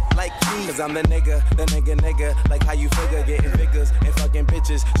it sweat like me. Cause I'm the nigga, like how you figure, getting figures and fucking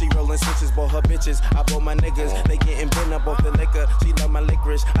bitches. She rolling switches, bought her bitches. I bought my niggas, they getting bent up off the liquor. She love my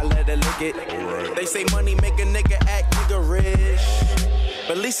licorice, I let her lick it. They say money make a nigga act nigga rich.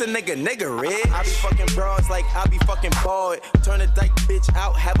 But at least a nigga rich. I be fucking broads like I be fucking bored. Turn a dyke bitch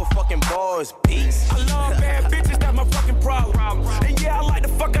out, have a fucking bars. Peace. I love bad bitches, that's my fucking problem. And yeah, I like the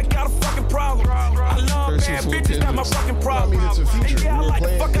fuck, I got a fucking problem. I love bad bitches, that's my fucking problem. I mean, it's a feature. And yeah, I like the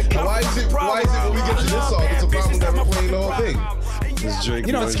fuck, I got Why a is fucking it problem. when we get to this song, it's a problem that we're playing the whole thing? It's Drake.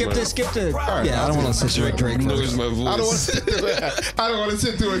 You know, skip to. Right, yeah, I don't want to listen to a Drake Knows verse. my voice. I don't want to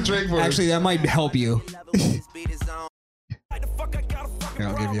sit through a Drake verse. Actually, that might help you. Here,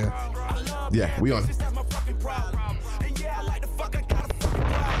 I'll give you. Yeah, we on.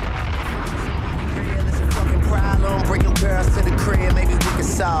 Problem, bring your girls to the crib, maybe we can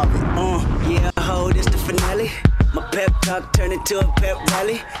solve it. Yeah, ho, this the finale. My pep talk turned into a pep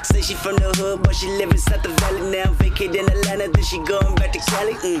rally. Say she from the hood, but she live inside the valley. Now vacate in Atlanta, then she going back to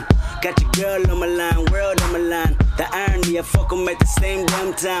Cali. Got your girl on my line, world on my line. The irony, I fuck 'em at the same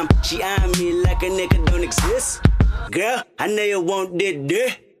damn time. She eyeing me like a nigga don't exist. Girl, I know you want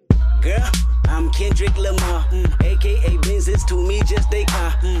this. Girl, I'm Kendrick Lamar, aka Benz's to me just a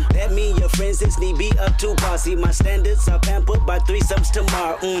car. That mean your friends is need be up to par. See my standards are pampered by threesomes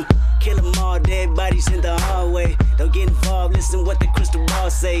tomorrow. Kill 'em all, dead bodies in the hallway. Don't get involved, listen what the crystal ball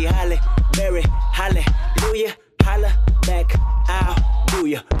say. Halle, Berry, hallelujah, holla back, I'll do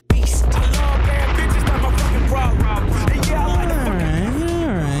ya. Peace. I love bad bitches, that's my fucking problem. And yeah, I like the fuck.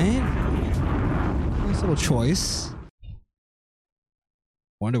 All right. Nice little choice.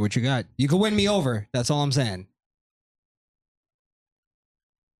 Wonder what you got. You can win me over. That's all I'm saying.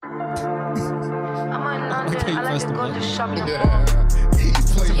 He's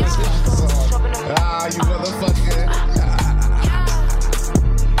playing this song. Ah, you motherfucker.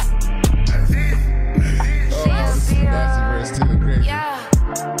 Oh, nasty verse too. Great.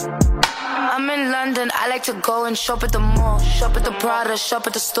 I'm in London, I like to go and shop at the mall. Shop at the Prada, shop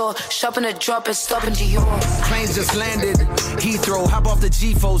at the store. Shop in the drop and stop into yours. Planes just landed. Heathrow, hop off the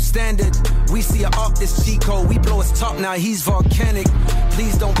G4 standard. We see her up this G-code. We blow his top now, he's volcanic.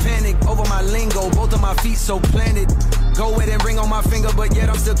 Please don't panic over my lingo. Both of my feet so planted. Go with and ring on my finger, but yet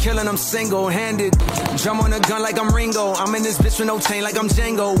I'm still killing them single-handed. Drum on a gun like I'm Ringo. I'm in this bitch with no chain like I'm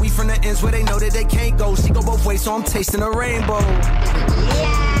Django. We from the ends where they know that they can't go. She go both ways, so I'm tasting a rainbow.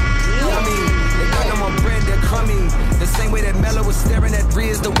 Yummy. They got no more bread, they're crummy. The same way that Mello was staring at Bree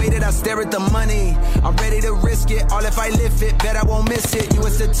is the way that I stare at the money. I'm ready to risk it, all if I lift it, bet I won't miss it. You a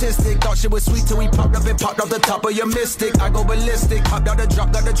statistic, thought shit was sweet till we popped up and popped off the top of your mystic. I go ballistic, hopped out the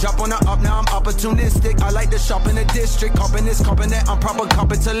drop, got the drop on the up, now I'm opportunistic. I like to shop in the district, copping this, copping that, I'm proper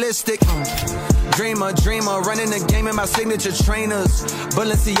capitalistic. Dreamer, running the game in my signature trainers.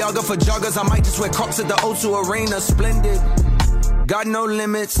 Balenciaga for joggers, I might just wear Crocs at the O2 Arena, splendid. Got no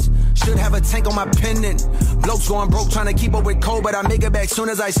limits, Should have a tank on my pendant. Blokes going broke trying to keep up with cold, but I make it back soon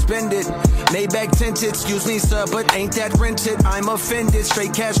as I spend it. Maybach tinted, excuse me, sir, but ain't that rented? I'm offended.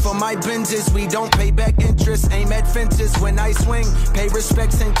 Straight cash for my Benzes. We don't pay back interest. Aim at fences when I swing. Pay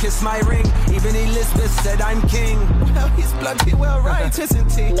respects and kiss my ring. Even Elizabeth said I'm king. Well, he's bloody well right,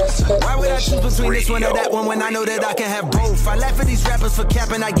 isn't he? Why would I choose between this one or that one when I know that I can have both? I laugh at these rappers for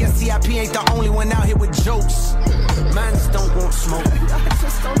capping. I guess CIP ain't the only one out here with jokes. Mans don't want smoke. I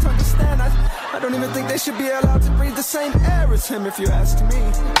just don't understand. I don't even think they should be allowed to breathe the same air as him, if you ask me.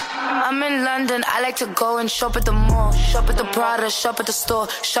 I'm in London, I like to go and shop at the mall. Shop at the Prada, shop at the store.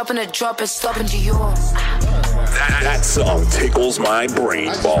 Shop in the drop and stop into yours. That song tickles my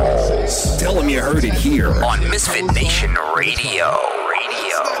brain balls. Tell them you heard it here on Misfit Nation Radio.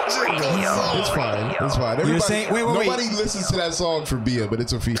 It's fine. It's fine. You're saying, wait. Nobody listens to that song for Bia, but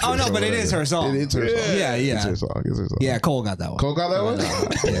it's a feature. Oh, no, but it is her song. It's her song. Yeah. It's her song. Yeah, Cole got that one. Cole got that one?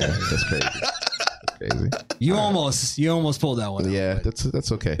 Yeah, that's crazy. Crazy. You almost pulled that one. Yeah,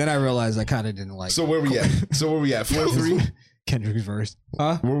 that's okay. Then I realized I kind of didn't like. So where we at? 4-3. Kendrick's verse.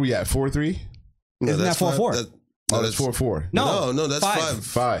 Huh? Where we at? 4-3. Isn't that 4-4? No, that's 4-4. No, that's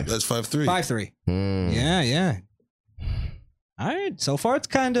 5. That's 5-3. 5-3. Yeah. All right. So far, it's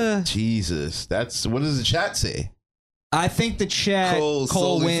kind of Jesus. That's what does the chat say? I think the chat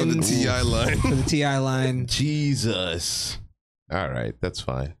Cole wins for the TI line. For the TI line. Jesus. All right, that's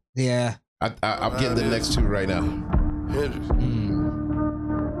fine. Yeah. I'm getting the next two right now. I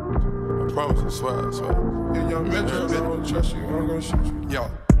promise, I swear. Yeah, young Metro, I don't trust you. I'm gonna shoot you. Yo,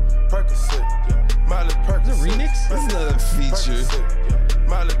 Percocet, Miley Percocet. Is it a remix? This is not a feature.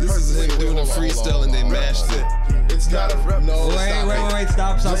 This is him doing a freestyle and they mashed it. It's not a no. Wait.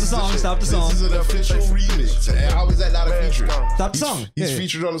 Stop the song. Stop the song. This is an official remix. How is that not a feature? Stop the song. He's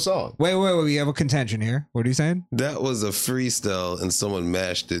featured on the song. Wait. We have a contention here. What are you saying? That was a freestyle and someone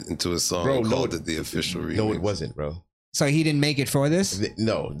mashed it into a song and called it the official remix. No, it wasn't, bro. So he didn't make it for this?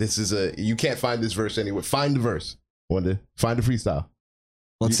 No, this is you can't find this verse anywhere. Find the verse. Wonder. Find the freestyle.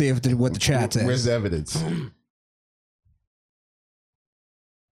 Let's see what the chat says. Where's the evidence?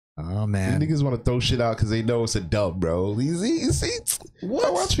 Oh man, these niggas want to throw shit out because they know it's a dub, bro. What? I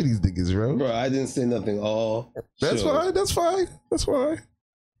watch for these niggas, bro. I didn't say nothing all. That's fine. That's fine.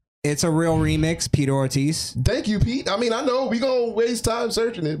 It's a real remix, Pete Ortiz. Thank you, Pete. I mean, I know we gonna waste time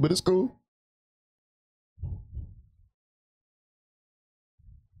searching it, but it's cool.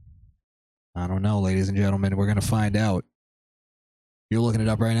 I don't know, ladies and gentlemen. We're gonna find out. You're looking it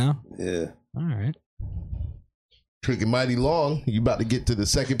up right now? Yeah. All right. Tricky mighty long. You about to get to the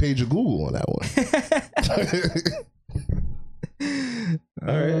second page of Google on that one. All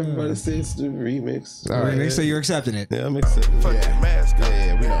right, everybody say it's the remix. All right, remix, so you're accepting it? Yeah, I'm accepting it.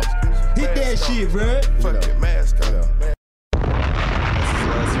 Yeah, we know. Hit that shit, bro. Fucking mask on.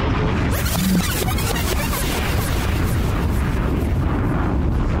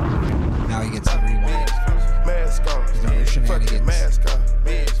 Now he gets to rewind. Mask on. Shenanigans. Mask on.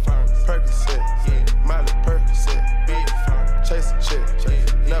 Percocet. Miley Percocet. Chase a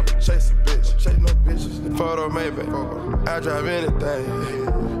chick. Never chase a bitch. Chase no bitches. Photo maybe. I drive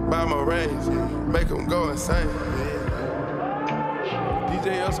anything. Buy my range. Make them go insane.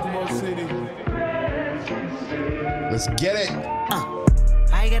 DJ Eskimo City. Let's get it.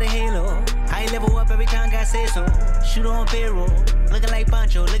 I got a halo. I level up every time God says so. Shoot on payroll. Looking like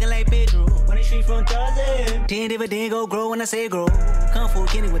Pancho, looking like Pedro. When the street from Tarzan. 10 dividend go grow when I say grow. Kung Fu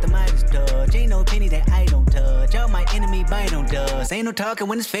Kenny with the Midas touch. Ain't no penny that I don't touch. Y'all my enemy bite on dust. Ain't no talking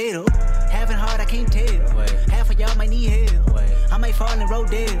when it's fatal. Having hard, I can't tell. Wait. Half of y'all might need help. Wait. I might fall in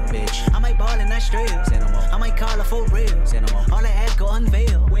Rodale. Bitch. I might ball in Australia. I might call her for real. All I ask go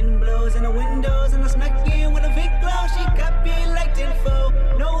unveil. Wind blows in the windows and I smack in with a big glow. She got me like tenfold.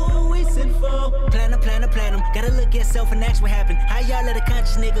 Know who we sent for. Platinum. Gotta look at self and ask what happened. How y'all let a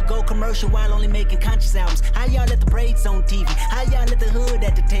conscious nigga go commercial while only making conscious albums? How y'all let the braids on TV? How y'all let the hood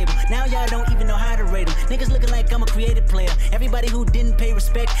at the table? Now y'all don't even know how to rate them. Niggas looking like I'm a creative player. Everybody who didn't pay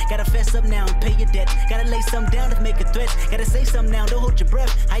respect, gotta fess up now and pay your debt. Gotta lay something down to make a threat. Gotta say something now, don't hold your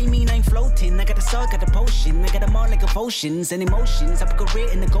breath. How you mean I ain't floating? I got the salt, got the potion. I got them all like devotions and emotions. I put career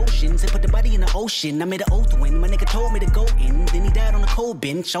in the Goshen's and put the body in the ocean. I made an oath when my nigga told me to go in. Then he died on the cold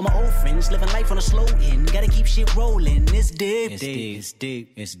bench. All my old friends living life on a slow end. Gotta keep shit rolling. It's deep. It's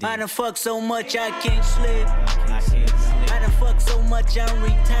deep. I done fuck so much I can't sleep. I done fuck so much I'm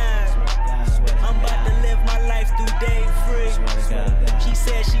retired. I'm about to live my life through day free. She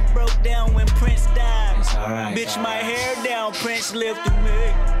said she broke down when Prince died. Bitch, my hair down, Prince lived through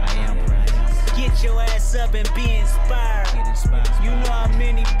me. Get your ass up and be inspired. You know how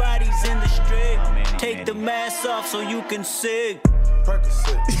many bodies in the street. Take the mask off so you can sing.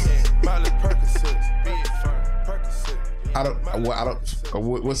 Percocet. Miley Percocets, big firm, Percocets. I don't.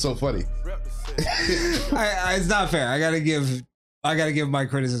 What's so funny? It's not fair. I gotta give my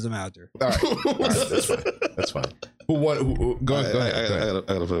criticism after. All right, that's fine. That's fine. Go ahead. I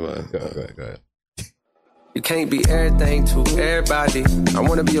gotta play mine. Go ahead. You can't be everything to everybody. I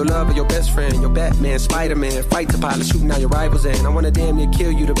wanna be your lover, your best friend, your Batman, Spider-Man. Fight the pilot, shooting out your rivals in. I wanna damn near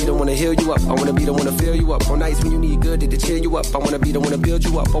kill you to be the one to heal you up. I wanna be the one to fill you up. On nights when you need good to cheer you up. I wanna be the one to build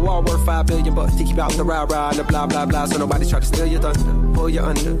you up. A wall worth $5 billion bucks to keep out the rah-rah and the blah blah blah. So nobody try to steal your thunder, pull you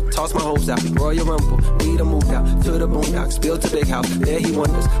under, toss my hopes out, Royal Rumble. We done moved out to the boondocks, built a big house. There he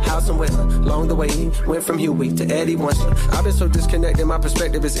wonders how and where. Along the way he went from Huey to Eddie Munster. I've been so disconnected, my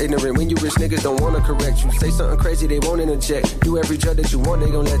perspective is ignorant. When you rich niggas don't wanna correct you, say something crazy, they won't interject. Do every drug that you want,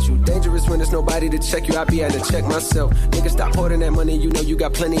 they gon' let you. Dangerous when there's nobody to check you. I be at to check myself. Niggas stop hoarding that money, you know you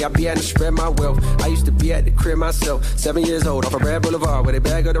got plenty. I be at to spread my wealth. I used to be at the crib myself. 7 years old, off a Brad Boulevard, where they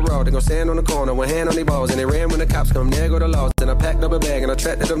bag of the raw. They gon' stand on the corner, one hand on their balls, and they ran when the cops come. There go the laws. Then I packed up a bag and I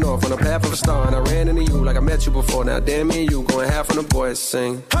tracked them north on the path of a star, and I ran into you like I met you before. Now damn me and you going half on the boys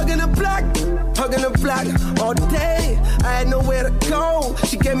sing. Hugging the block all day. I had nowhere to go.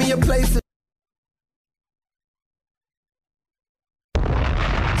 She gave me a place to.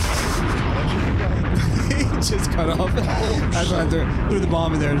 Just cut off. That's why I threw the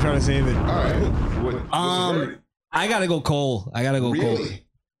bomb in there and try to save it. All right. I gotta go Cole. Cole.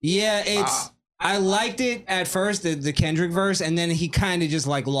 Yeah, it's. I liked it at first, the Kendrick verse, and then he kind of just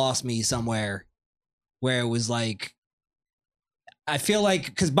like lost me somewhere, where it was like, I feel like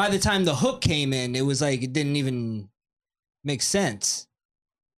because by the time the hook came in, it was like it didn't even make sense.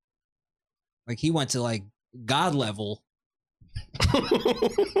 Like he went to like God level.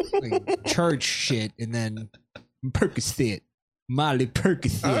 Like church shit, and then Percocet, Miley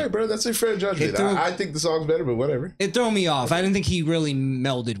Percocet. All right, bro, that's a fair judgment. I think the song's better, but whatever. It threw me off. I didn't think he really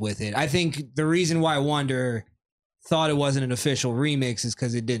melded with it. I think the reason why Wonder thought it wasn't an official remix is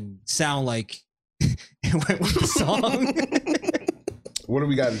because it didn't sound like it went with the song. What do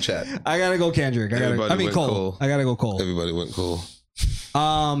we got in chat? I gotta go Kendrick. Cole. I gotta go Cole. Everybody went Cole.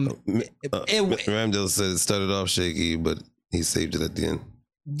 Ramdale said it started off shaky, but he saved it at the end.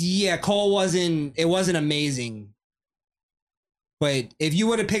 Yeah, Cole wasn't amazing. But if you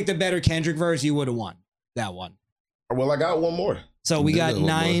would have picked a better Kendrick verse, you would have won that one. Well, I got one more. So we got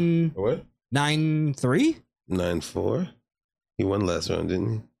 9-3? 9-4. He won last round,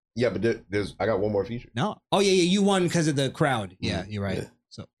 didn't he? Yeah, but I got one more feature. No. Oh, yeah, you won because of the crowd. Yeah, you're right.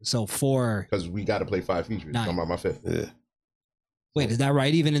 Yeah. So 4. Because we got to play 5 features. 9. I'm on my 5th. Yeah. Wait, is that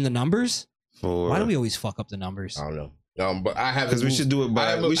right even in the numbers? 4. Why do we always fuck up the numbers? I don't know. But I have because we should do it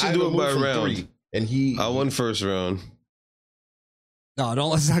by round. 3, and I won first round. No,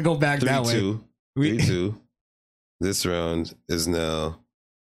 let's not go back that way. 3-2. This round is now.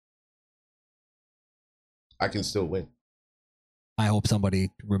 I can still win. I hope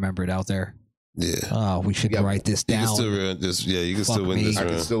somebody remembered out there. Yeah. Oh, we should write this down. You can still win this round.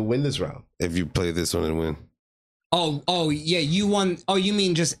 I can still win this round if you play this one and win. Oh yeah, you won. Oh, you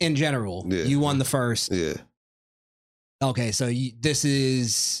mean just in general? Yeah. You won the first. Yeah. Okay, so this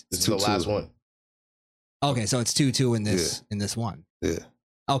is the last one. Okay, so it's 2-2 in this one. Yeah.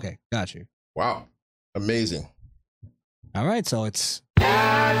 Okay, got you. Wow, amazing. All right, so it's.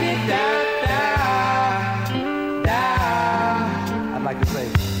 I'd like to say.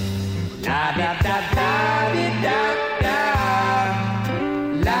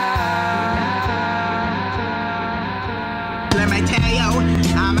 Let me tell you,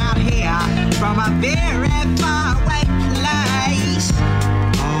 I'm out here from a very far away place.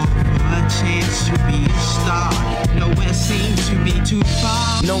 Oh, for a chance to be a star. Nowhere seems to be too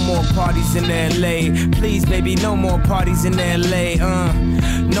far. No more parties in LA. Please, baby, no more parties in LA.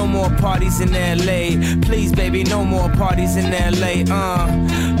 No more parties in LA. Please, baby, no more parties in LA.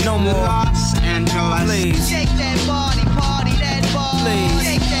 No more. Los Angeles. Please. Shake that body, party that body. Please.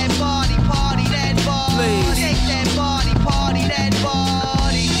 Shake that body, party that body. Please. Shake that body, party that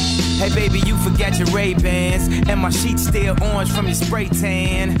body. Hey baby, you forgot your Ray-Bans, and my sheets still orange from your spray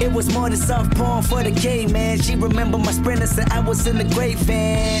tan. It was more than soft porn for the gay man. She remember my sprinter, said I was in the great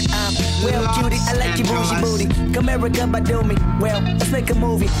van. Well, cutie, I like your bougie booty. Come America, by do me. Well, let's make a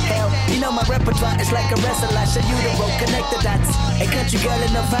movie. Hell, you know my repertoire is like a wrestler. I show you the road, connect the dots. A country girl in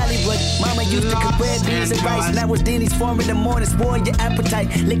Hollywood. Mama used to cook red beans and rice. Now it's Denny's form in the morning, spoil your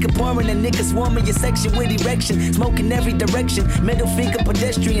appetite. Liquor pouring and niggas swarming your section with erection. Smoking every direction. Middle finger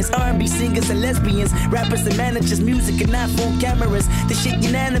pedestrians, R&B singers and lesbians, rappers and managers, music and not phone cameras. The shit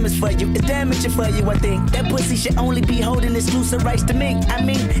unanimous for you, it's damaging for you, I think. That pussy should only be holding exclusive rights to me. I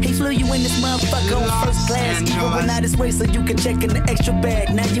mean, he flew you in this motherfucker on first class. Even when out his way so you can check in the extra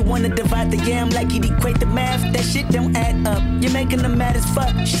bag. Now you wanna divide the yam like you'd equate the math. That shit don't add up. You're making them mad as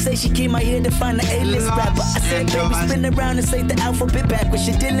fuck. She say she came out here to find the A-list rapper. I said, baby, spin around and say the alphabet backwards.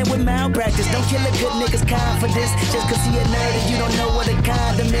 You're dealing with malpractice. Don't kill a good nigga's confidence just cause he a nerd and you don't know what a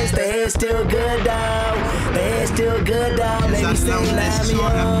condom is. The hair's still good, dog. The hair's still good, dog. Make me say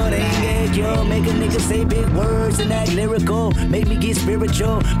Lamar, they ain't yo. Make a nigga say big words and act lyrical. Make me get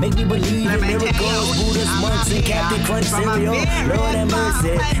spiritual. Make me believe in miracles. Buddha's monks and Captain Crunch cereal. Lord have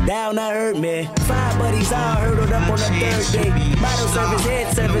mercy, thou not hurt me. 5 buddies all hurdled up on the third day. Model service,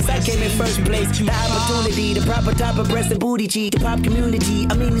 head service, I came in first place. The opportunity, the proper type of breast and booty cheek. The pop community,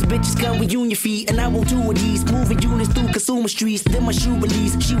 I mean these bitches come with union feet. And I want 2 of these, moving units through consumer streets. Then my shoe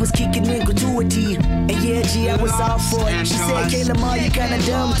release, she was kicking in gratuity. And yeah, G, I was all for it. She said, K. Lamar, you kinda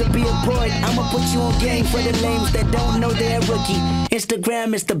dumb to be a poet. I'ma put you on game for the lames that don't know they're a rookie.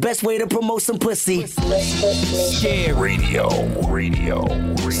 Instagram is the best way to promote some pussy. Scare radio.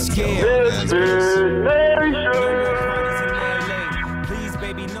 Scare. Please,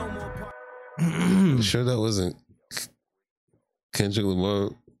 baby, no more. You sure that wasn't Kendrick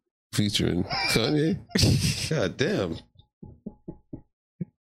Lamar featuring Kanye? God damn.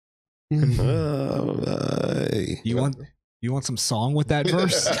 You want some song with that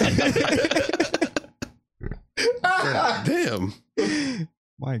verse? God damn.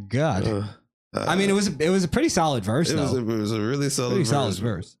 My God. I mean, it was a pretty solid verse. It was a really solid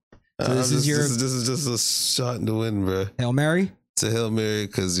verse. So this is just a shot in the wind, bro. Hail Mary. It's a Hail Mary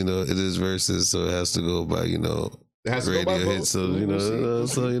because it is verses, so it has to go by radio hits. So I gotta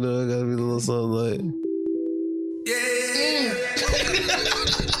be a little something like.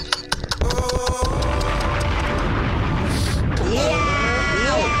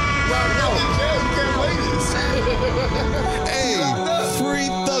 Hey, free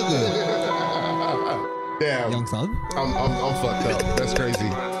Thugger. Damn. Young Thug? I'm fucked up. That's crazy.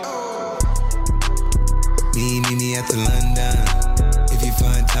 Meet me at the London. If you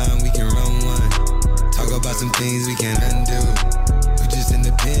find time, we can run one. Talk about some things we can undo. You just in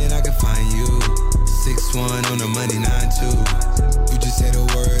the pen, I can find you. 6'1" on the money, 9'2". You just say the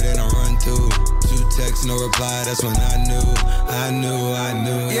word and I run through. 2 texts, no reply, that's when I knew.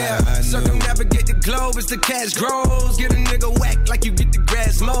 Yeah, circumnavigate the globe as the cash grows. Get a nigga whack like you get the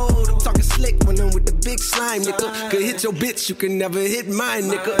grass mowed. I'm talking slick when I'm with the big slime, nigga. Could hit your bitch, you can never hit mine,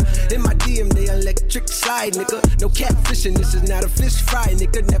 nigga. In my DM, they electric slide, nigga. No catfishing, this is not a fish fry,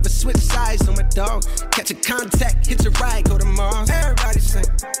 nigga. Never switch sides on my dog. Catch a contact, hit your ride, go to Mars. Everybody sing.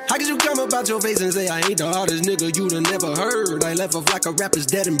 How could you come about your face and say I ain't the hardest nigga you'd have never heard? I left off like a rapper's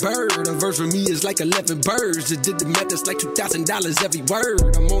dead and bird. A verse for me is like 11 birds. It did the math, it's like $2,000 every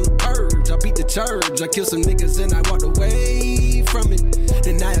word. I'm on the purge, I beat the church. I killed some niggas and I walked away from it.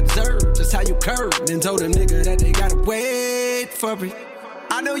 Then I observed just how you curved and told a nigga that they gotta wait for it.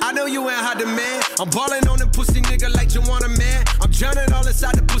 I know you ain't hot demand. I'm ballin' on the pussy nigga like you want a man. I'm drowning all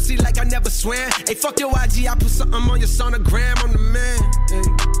inside the pussy like I never swam. Hey, fuck your IG, I put something on your sonogram. I'm the man.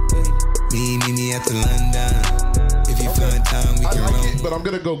 Meet me at the London. If you find time, we can run. But I'm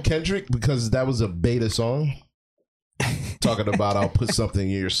gonna go Kendrick because that was a beta song. Talking about I'll put something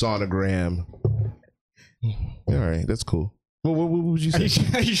in your sonogram. All right, that's cool. What would you say?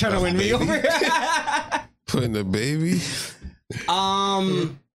 Are you trying to win me over? Putting a baby? Oh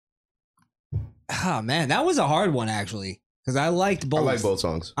man, that was a hard one actually. Because I liked both. I like both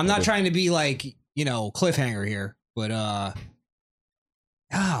songs. I'm not trying to be like, cliffhanger here, but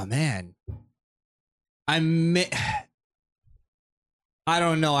oh man. I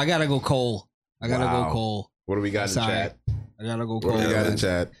don't know. I gotta go Cole. I gotta go Cole. What do we got in chat? I gotta go Cole. What do we got in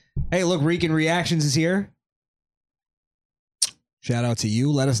chat? Hey, look, Rican Reactions is here. Shout out to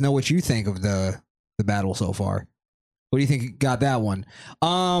you. Let us know what you think of the battle so far. What do you think got that one?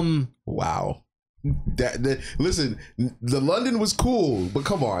 Wow. Listen, the London was cool, but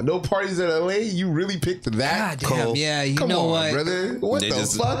come on, no parties in LA. You really picked that? God damn, yeah. You know what, brother? What the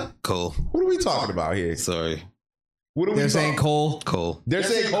fuck? Cole. What are we talking about here? Sorry. What are we saying? Cole. They're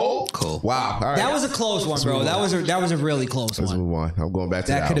saying Cole. Wow. All right. That was a close one, bro. That was a really close one. Let's move on. I'm going back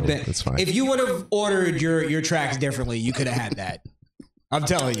to that. Could have been. That's fine. If you would have ordered your tracks differently, you could have had that. I'm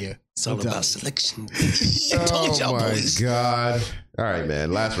telling you. It's all about selection. Oh my God. All right,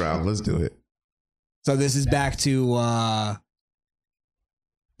 man. Last round. Let's do it. So this is back to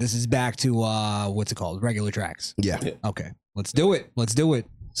what's it called? Regular tracks. Yeah. Okay. Let's do it.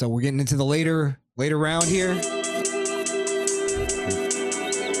 So we're getting into the later round here.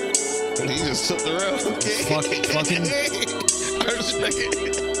 He just took the rail. Fucking. I respect it.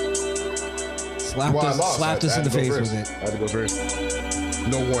 Slapped us in the face with it. I had to go first.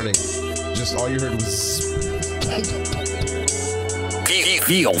 No warning. Just all you heard was.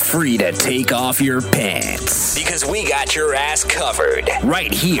 Feel free to take off your pants because we got your ass covered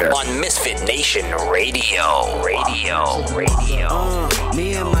right here on Misfit Nation Radio.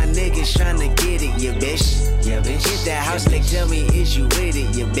 Me and my niggas tryna get it, yeah, bitch. Yeah, bitch. Hit that house, like, tell me, is you with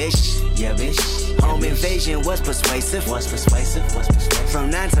it, yeah, bitch. Yeah, bitch. Home invasion was persuasive. From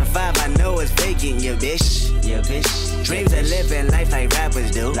 9 to 5, I know it's vacant, yeah, bitch. Yeah, bitch. Dreams of living life like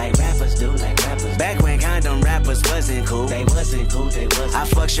rappers do. Back when condom rappers wasn't cool. They wasn't cool. I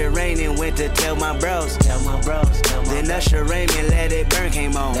fucked Shireen and went to tell my bros. Then Usher Raymond let it burn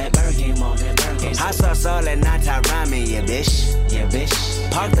came on. Hot sauce all that nata rhyming, yeah, bitch.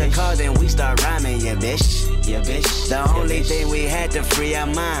 Park the car, then we start rhyming, yeah, bitch. The only thing we had to free our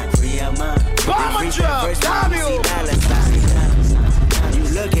mind. Bomber drop, Daniel. You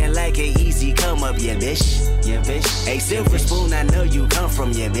looking like an easy come up, yeah, bitch. A silver spoon, I know you come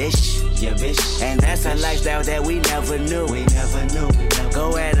from, yeah, bitch. And that's a lifestyle that we never knew.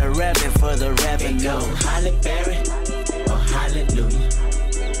 Go at a revenue for the revenue. Holly Berry or hallelujah.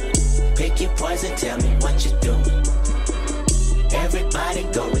 Pick your poison, tell me what you do. Everybody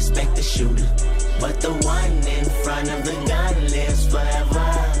go respect the shooter, but the one in front of the gun lives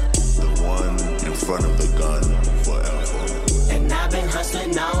forever. The one in front of the gun forever. And I've been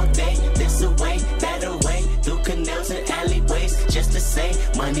hustling all day, this away, that away, through canals and alleyways, just to say,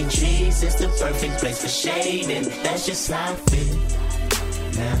 money trees is the perfect place for shade, and that's just how I feel.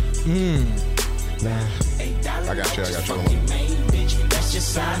 I got you. Bitch, that's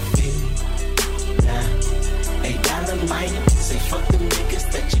just how I feel. $8 might say fuck the niggas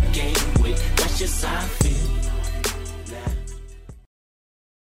that you came with. That's just how I feel.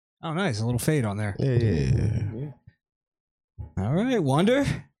 Oh, nice. A little fade on there. Yeah. All right, Wonder.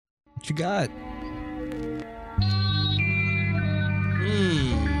 What you got?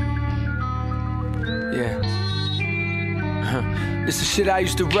 Yeah. This is shit I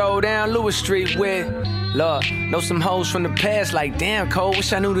used to roll down Lewis Street with. Lord, know some hoes from the past like, damn, Cole,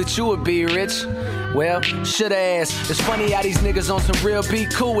 wish I knew that you would be rich. Well, shoulda asked. It's funny how these niggas on some real be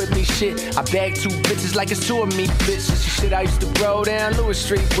cool with me shit. I bag 2 bitches like it's 2 of me, bitch. This is shit I used to roll down Lewis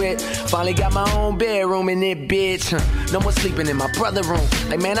Street with. Finally got my own bedroom in it, bitch. No more sleeping in my brother room.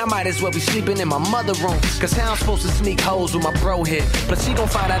 Like, man, I might as well be sleeping in my mother room. Cause how I'm supposed to sneak hoes with my bro here? Plus she gon'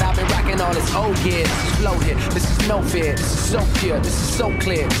 find out I've been rocking all this old gear. This is flow here, this is no fear. This is so pure, this is so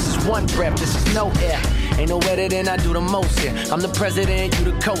clear. This is one breath, this is no air. Ain't no better than I do the most here. I'm the president, you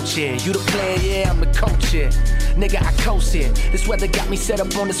the coach here. You the player, yeah, I'm the coach here. Nigga, I coast here. This weather got me set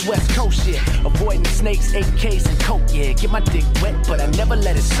up on this west coast, yeah. Avoiding snakes, AKs, and coke, yeah. Get my dick wet, but I never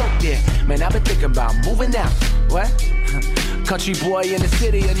let it soak, yeah. Man, I've been thinking about moving out. What? Country boy in the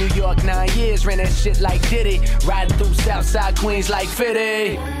city of New York, 9 years. Ran that shit like Diddy. Riding through Southside Queens like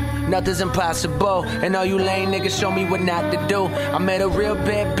 50. Nothing's impossible, and all you lame niggas show me what not to do. I met a real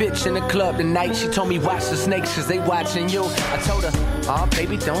bad bitch in the club tonight. She told me watch the snakes cause they watching you. I told her, oh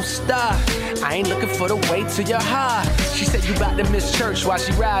baby, don't stop. I ain't looking for the way to your heart. She said you about to miss church while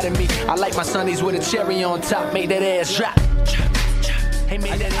she riding me. I like my sunnies with a cherry on top. Make that ass drop. Hey,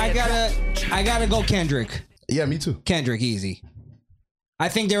 I gotta go Kendrick. Yeah, me too. Kendrick, easy. I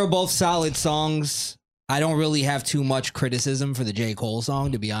think they were both solid songs. I don't really have too much criticism for the J. Cole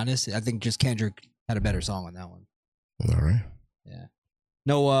song, to be honest. I think just Kendrick had a better song on that one. All right. Yeah.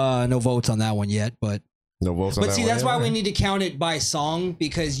 No votes on that one yet, but no votes on that one. But see, that's why we need to count it by song,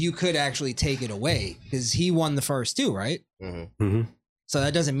 because you could actually take it away because he won the first 2, right? Mm-hmm. So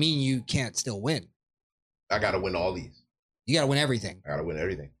that doesn't mean you can't still win. I gotta win all these. You gotta win everything. I gotta win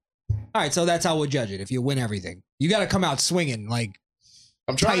everything. All right, so that's how we'll judge it. If you win everything, you gotta come out swinging like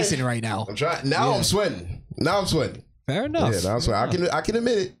I'm trying. Tyson right now. I'm trying. Now I'm sweating. Fair enough. Yeah, now I'm sweating. I can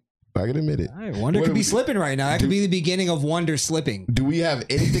admit it. All right, Wonder could be slipping right now. That could be the beginning of Wonder slipping. Do we have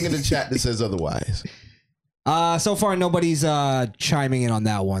anything in the chat that says otherwise? So far nobody's chiming in on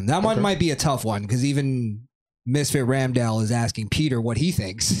that one. That one might be a tough one because even Misfit Ramdale is asking Peter what he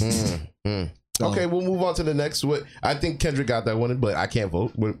thinks. Okay, we'll move on to the next. What I think Kendrick got that one, but I can't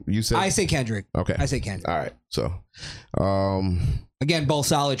vote. What you said? I say Kendrick. Okay, I say Kendrick. All right, so again, both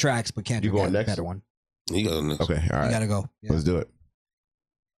solid tracks, but Kendrick you going next? Better one. You go next. Okay, all right. You gotta go. Yeah. Let's do it.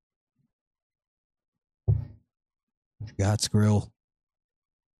 Got Skrill.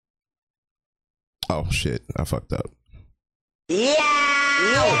 Oh shit! I fucked up. Yeah.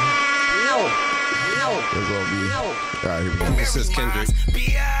 No. It's gonna be. All right, here we go. This is Kendrick.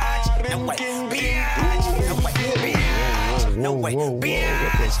 no way. Okay, I'm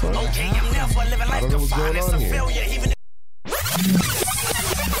never living life defined as a failure, even I'm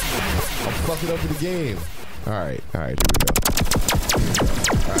fucking up in the game. All right, here we go.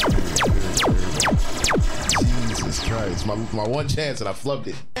 Jesus Christ, my one chance and I flubbed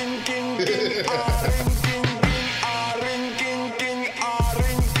it.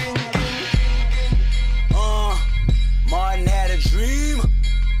 Martin had a dream.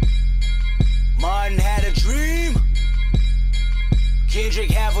 Martin had a dream.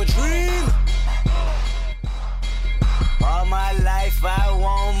 Kendrick have a dream. All my life I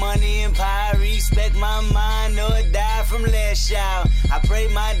want money and power, respect my mind or die from less shout. I pray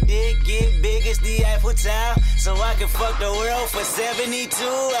my dick get big as the Eiffel Tower, so I can fuck the world for 72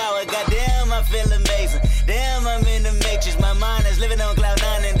 hours. Goddamn, I feel amazing. Damn, I'm in the matrix. My mind is living on cloud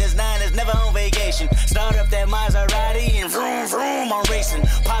nine, and this nine is never on vacation. Start up that Maserati and vroom vroom, I'm racing.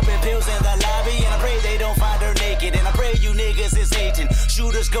 Popping pills in the lobby, and I pray they don't find her naked. And I pray you niggas is hating.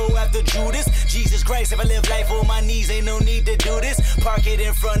 Shooters go after Judas. Jesus Christ, if I live life on my knees, ain't no need to do this. Park it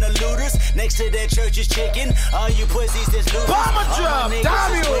in front of looters. Next to that church is chicken. All you pussies is looters. Bomber drop,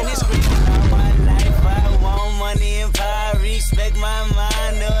 damn you! All my life I want money and power, respect my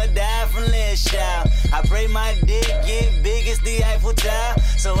mind or die from less shout. I pray my dick get big as the Eiffel Tower,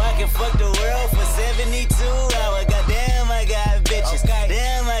 so I can fuck the world for 72 hours. Goddamn, I got bitches.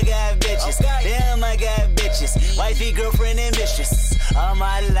 Damn, I got bitches. Damn, I got bitches. Wifey, girlfriend, and mistress. All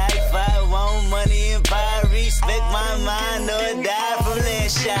my life I want money and power, respect my mind or die from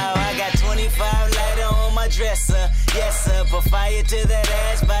less shout. I got 25 lighter on my dresser. Yes, sir, put fire to that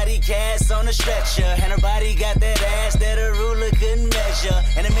ass, body cast on a stretcher. And her body got that ass that a ruler couldn't measure.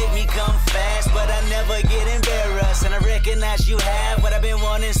 And it make me come fast, but I never get embarrassed. And I recognize you have what I've been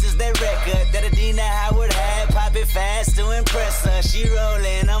wanting since that record that Adina Howard had. Pop it fast to impress her. She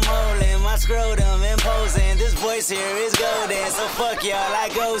rolling, I'm holding my scrotum imposing. This voice here is golden, so fuck y'all, I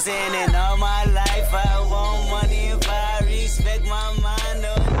goes in. And all my life I want money and power, respect my mind.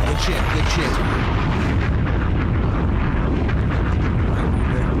 Good shit, good shit.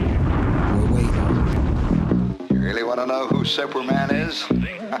 You really want to know who Superman is?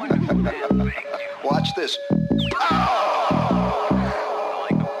 Watch this.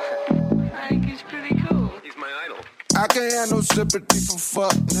 I think he's pretty cool. He's my idol. I can't have no sympathy for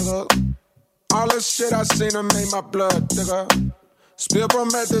fuck, nigga. All the shit I seen her made my blood, nigga. Spill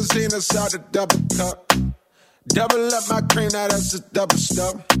promethazine inside the double cup. Double up my cream, now that's just double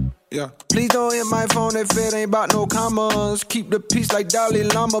stuff. Yeah. Please don't hit my phone if it ain't about no commas. Keep the peace like Dalai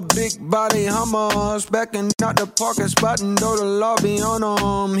Lama, big body hummers. Backing out the parking spot and know the law be on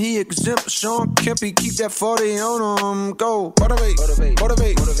him. He exempt Sean Kempy, keep that 40 on him. Go. Motivate, motivate,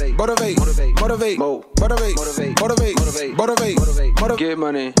 motivate, motivate, motivate, motivate, motivate, motivate, motivate, motivate, motivate, motivate, motivate, get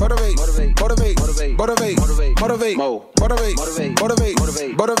money, motivate, motivate, motivate, motivate, motivate, motivate, motivate, motivate, motivate, motivate,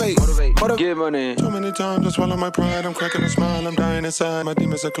 motivate, motivate, motivate, get money. Too many times I swallow my pride. I'm cracking a smile. I'm dying inside. My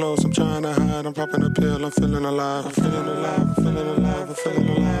demons are close. I'm trying to hide. I'm popping a pill. I'm feeling alive. I'm feeling alive. I'm feeling alive. I'm feeling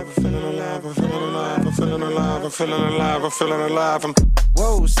alive. I'm feeling alive. I'm feeling alive. I'm feeling alive. I'm feeling alive. I'm feeling alive.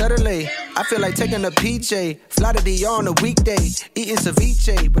 Whoa, Saturday, I feel like taking a PJ. Fly to DR on a weekday, eating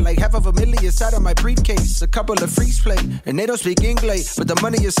ceviche with like $500,000 inside of my briefcase. A couple of freaks play, and they don't speak English, but the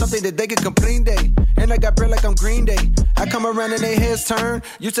money is something that they can complain day. And I got bread like I'm Green Day. I come around and they heads turn.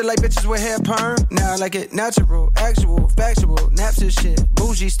 Used to like bitches with hair perm. Now I like it natural, actual, factual, naps and shit.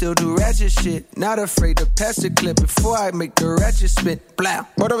 Bougie still do ratchet shit. Not afraid to pass the clip before I make the ratchet spit. Blah.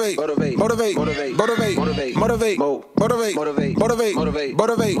 Motivate, motivate, motivate, motivate, motivate, motivate, motivate, motivate, motivate, motivate, motivate,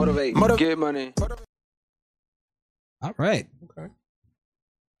 motivate, motivate, get money. All right. Okay.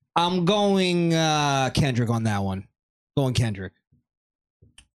 I'm going Kendrick on that one. Going Kendrick.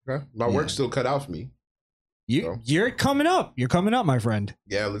 Okay. My work's still cut out for me. You're coming up. You're coming up, my friend.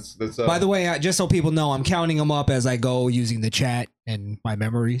 Yeah, let's By the way, just so people know, I'm counting them up as I go using the chat and my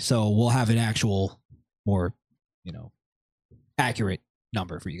memory, so we'll have an actual more, accurate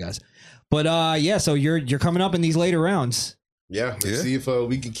number for you guys. But yeah, so you're coming up in these later rounds. Yeah, let's see if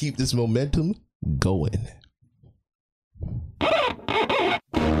we can keep this momentum going.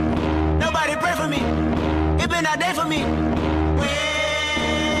 Nobody pray for me. It been a day for me.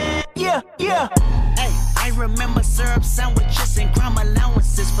 Yeah, yeah. Hey, I remember syrup sandwiches and crime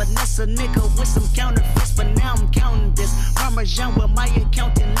allowances. Finesse a nigga with some counterfeits, but now I'm counting this. Parmesan with my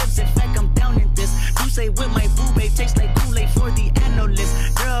accountant lips. In fact, I'm down in this. You say with my boo babe tastes like Kool-Aid for the analyst.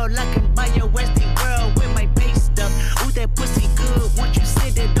 Girl, I can buy your Westie world with my base stuff. Ooh, that pussy good. Once you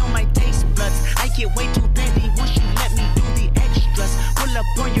sit it on my taste buds, I get way too petty once you let me do the extras. Pull up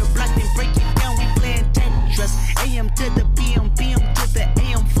on your block, then break it down. We playing Tetris. AM to the PM, PM to the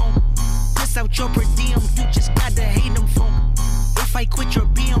AM phone. Piss out your per diem, you just gotta hate them phone.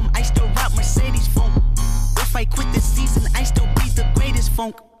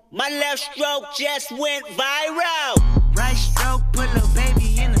 left stroke just went viral. Right stroke put a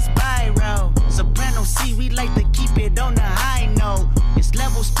baby in a spiral. Soprano C, we like to keep it on the high note. It's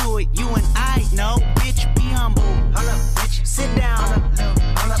levels to it, you and I know. Bitch, be humble. Hold up, bitch. Sit down.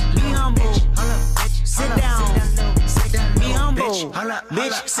 Be humble. Sit down. Be humble.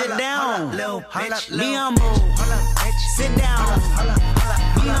 Bitch, sit down. Be humble. Sit down.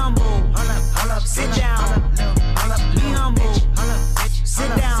 Be humble. Sit down. Be humble.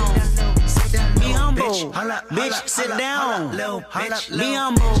 Sit down. Be humble. Bitch, sit down. Be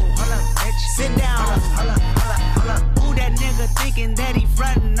humble. Sit down. Who that nigga thinking that he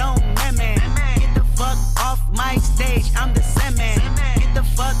frontin' on that man? Get the fuck off my stage, I'm the same man. Get the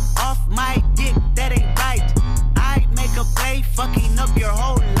fuck off my dick, that ain't right. I make a play, fucking up your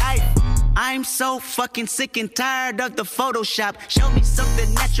whole life. I'm so fucking sick and tired of the Photoshop. Show me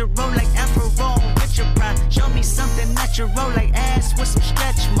something natural like Afro with your pride. Show me something natural like ass with some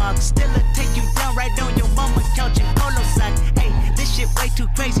stretch marks. Still take you down right on your mama couch in polo socks. Hey, this shit way too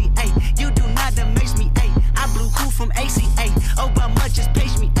crazy. Hey, you do not amaze me. Hey, I blew cool from ACA. Obama just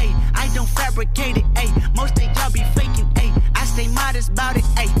page me. Hey, I don't fabricate it. Hey, most of y'all be faking. Hey, I stay modest about it.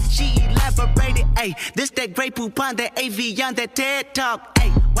 Hey, she elaborated. Hey, this that Grey Poupon, that AV on that TED Talk.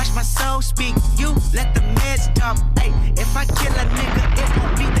 Hey, watch my soul speak. You let the meds talk. Hey, if I kill a nigga, it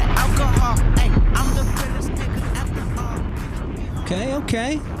won't be the alcohol. Hey, I'm the realest nigga after all.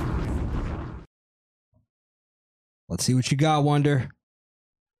 Okay. Let's see what you got, Wonder.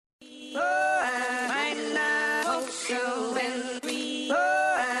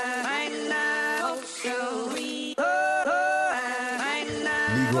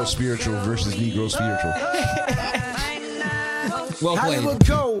 Negro spiritual versus Negro spiritual. Well played. Hollywood,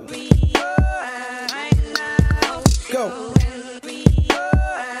 go. Go.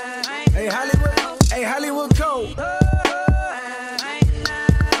 Hey, Hollywood. Hey, Hollywood, go.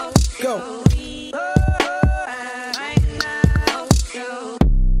 Go.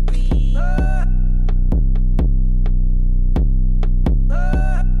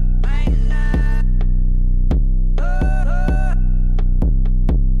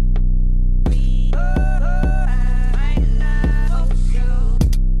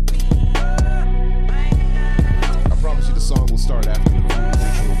 Start after the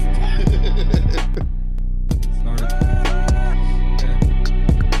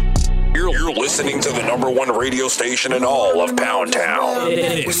ritual. You're listening to the #1 radio station in all of Pound Town.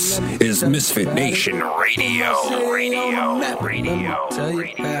 This is Misfit Nation Radio.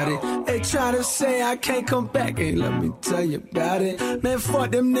 They try to say I can't come back. Hey, let me tell you about it. Man,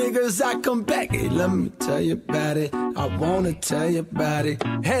 fuck them niggas, I come back. Hey, let me tell you about it. I wanna tell you about it.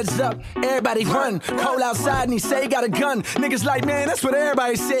 Heads up, everybody run. Cole outside and he say he got a gun. Niggas like, man, that's what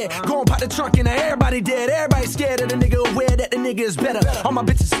everybody said. Go and pop the trunk and everybody dead. Everybody scared of the nigga, aware that the nigga is better. All my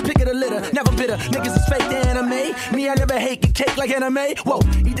bitches pick of the litter, never bitter. Niggas is fake the anime. Me, I never hate get cake like anime. Whoa,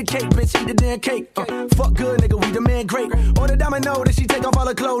 eat the cake, bitch, eat the damn cake. Fuck good, nigga, we the man great. Order domino, that she take off all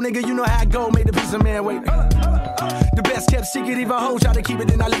her clothes, nigga. You know how I go, made the piece of man wait. The best kept secret, even hoes try to keep it,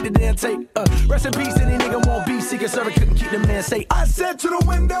 then I leak the damn tape. Rest in peace, any nigga won't be secret server, couldn't keep the man safe. I said to the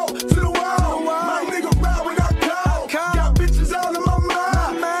window, to the wall, my nigga ride when I call. Got bitches out of my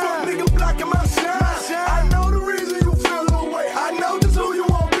mind, fuck nigga blocking my shine. I know the reason you feel the way, I know just who you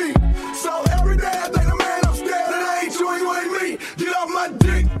won't be. So every day I think the man upstairs, that I ain't you, you ain't me. Get off my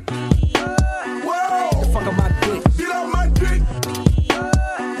dick. Whoa. Get the fuck off my dick. Get off my dick.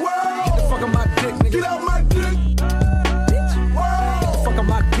 Whoa. Get the fuck off my dick, nigga. Get off my dick. Whoa. Get the fuck off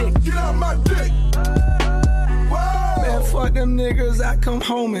my dick. Get off my dick. Man, fuck them niggas, I come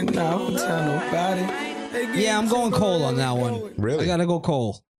home and now don't tell nobody. Yeah, I'm going Cole on that one. Really? I gotta go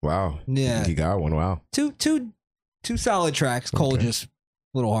Cole. Wow. Yeah. You got one. Wow. Two solid tracks. Cole just a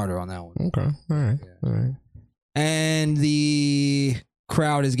little harder on that one. Okay. All right. Yeah. All right. And the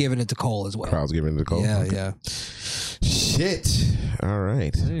crowd is giving it to Cole as well. Crowd's giving it to Cole. Yeah, okay. yeah. Shit. All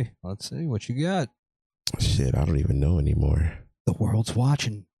right. Let's see what you got. Shit, I don't even know anymore. The world's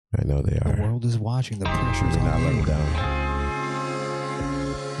watching. I know they are. The world is watching. The pressure's We're not on letting you. down.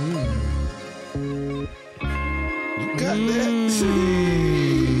 You got that?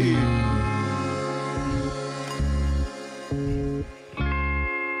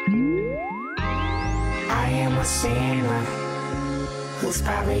 I am a sinner who's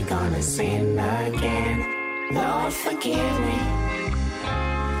probably gonna sin again. Lord, forgive me.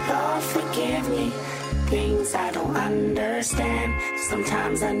 Lord, forgive me. Things I don't understand.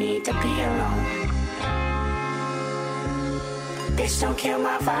 Sometimes I need to be alone. Bitch, don't kill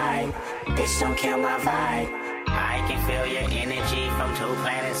my vibe. Bitch, don't kill my vibe. I can feel your energy from 2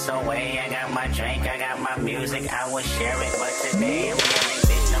 planets away. I got my drink, I got my music, I will share it. But today I'm feeling,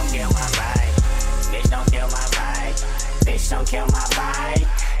 bitch, I'm kill my vibe. Bitch, don't kill my vibe. Bitch, don't kill my vibe.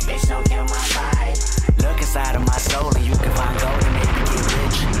 Bitch, don't kill my vibe. Look inside of my soul and you can find gold and maybe get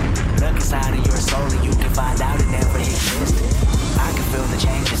rich. Look inside of your soul and you can find out it never existed. I can feel the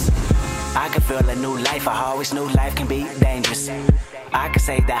changes. I can feel a new life. I always knew life can be dangerous. I can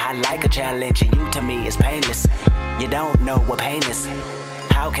say that I like a challenge and you to me is painless. You don't know what pain is.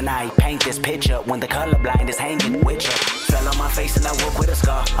 How can I paint this picture when the colorblind is hanging with you? Fell on my face and I woke with a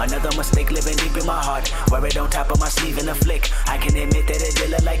scar. Another mistake living deep in my heart. Wear it on top of my sleeve in a flick. I can admit that it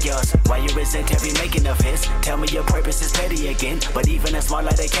did look like yours. Why you resent every making of his? Tell me your purpose is petty again. But even a small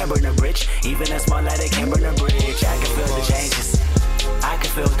light that can burn a bridge. Even a small light that can burn a bridge. I can feel the changes. I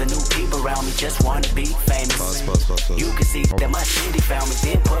can feel the new people around me just want to be famous. You can see that my city found me,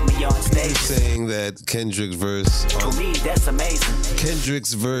 then put me on stage. You're saying that Kendrick's verse... To me, that's amazing.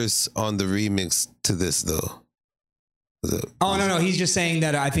 Kendrick's verse on the remix to this, though. Oh, no. He's just saying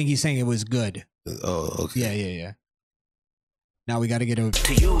that I think he's saying it was good. Oh, okay. Yeah. Now we got to get a...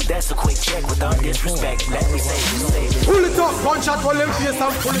 To you, that's a quick check with all disrespect. Let me say this. Pull it up, one shot, one left face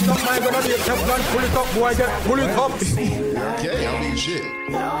and pull it up. My gonna be a Teflon. Pull it up, boy, get pull it up. Okay, I mean shit.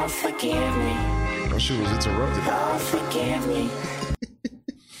 Lord, forgive me. My shit was interrupted. Lord, forgive me.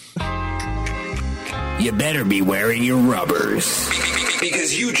 You better be wearing your rubbers.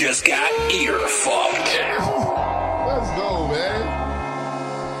 Because you just got ear fucked. Let's go, man.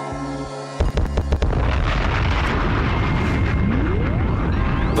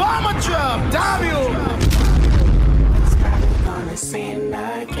 Bomber drop, damn you! It's probably gonna sin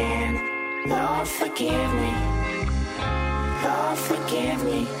again. Lord, forgive me. Lord, forgive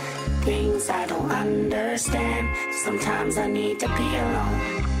me. Things I don't understand. Sometimes I need to be alone.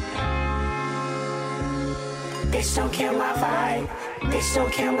 Bitch, don't kill my vibe. Bitch,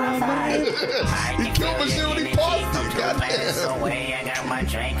 don't kill my vibe. He killed my shit when he paused it. Goddamn. Away, I got my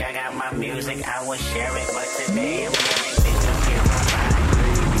drink, I got my music. I would share it, but today I'm hearing bitch, don't kill my vibe.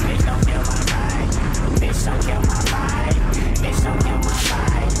 Bitch, don't kill my vibe. Bitch, don't kill my vibe. Bitch, don't kill my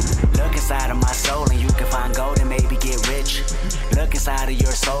vibe. Look inside of my soul and you can find gold and maybe get rich. Look inside of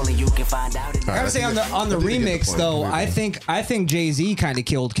your soul and you can find out. I gotta say on the remix though, I think Jay-Z kind of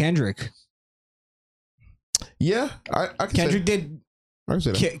killed Kendrick. Yeah, I can Kendrick say, did I can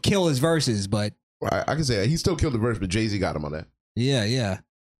say that. Kill his verses, but I can say that. He still killed the verse, but Jay-Z got him on that. Yeah.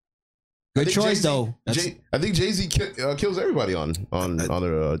 Good choice Jay-Z, though. I think Jay-Z kills everybody on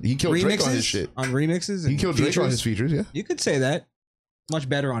other. He killed remixes? Drake on his shit. On remixes, He killed Drake on his features. Yeah, you could say that. Much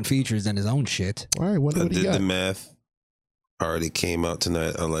better on features than his own shit. All right, what I he did got? the math. Already came out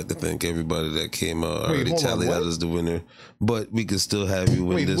tonight. I'd like to thank everybody that came out. I already tallied out as the winner, but we can still have you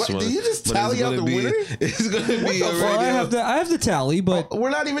win this one. Did you just But tally out the winner? It's gonna be a radio. Well, I have the tally, but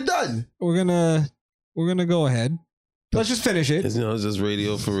we're not even done. We're gonna go ahead. Let's just finish it. It's, it's just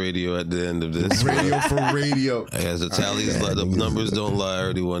radio for radio at the end of this. Radio for radio. As the tallies, the numbers don't lie. I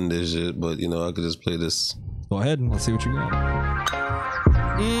already won this shit, but I could just play this. Go ahead and let's see what you got.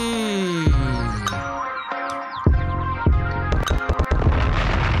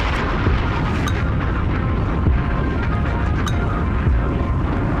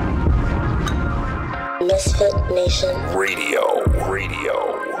 Misfit Nation Radio.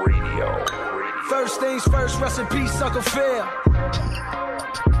 First things first, rest in peace, Uncle Phil.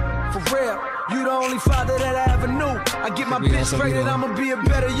 For real, you the only father that I ever knew. I get my bitch pregnant, I'ma be a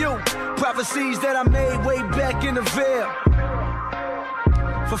better you. Prophecies that I made way back in the veil.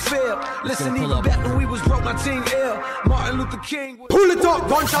 Fulfill. Listen, even back when we was broke, my team ill. Martin Luther King. Pull it up,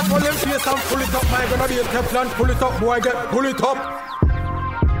 gunshot, one left face and pull it up. My gonna be a Teflon, pull it up, boy, pull it up.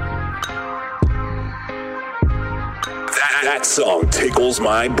 That song tickles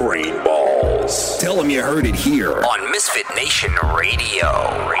my brain balls. Tell them you heard it here on Misfit Nation Radio.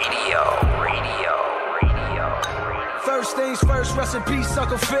 First things first, rest in peace,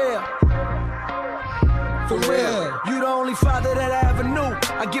 Uncle Phil. For real, you the only father that I ever knew.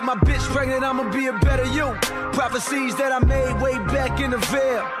 I get my bitch pregnant, I'ma be a better you. Prophecies that I made way back in the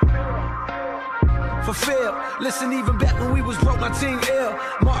veil. Fulfill. Listen, even back when we was broke, my team ill.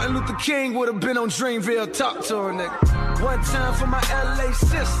 Martin Luther King would have been on Dreamville. Talk to her, nigga. One time for my LA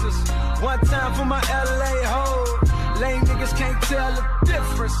sisters. One time for my LA hoes. Lame niggas can't tell the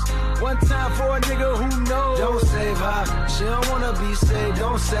difference. One time for a nigga who knows. Don't save her. She don't wanna be saved.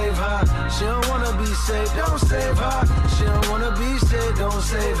 Don't save her. She don't wanna be saved. Don't save her. She don't wanna be saved. Don't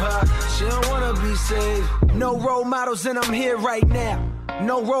save her. She don't wanna be saved. No role models and I'm here right now.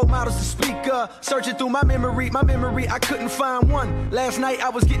 No role models to speak of. Searching through my memory, I couldn't find one. Last night I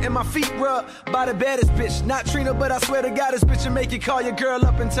was getting my feet rubbed by the baddest bitch. Not Trina, but I swear to God, this bitch will make you call your girl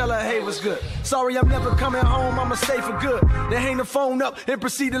up and tell her, hey, what's good? Sorry, I'm never coming home, I'ma stay for good. Then hang the phone up and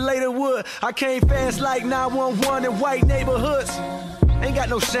proceed to later wood. I came fast like 911 in white neighborhoods. Ain't got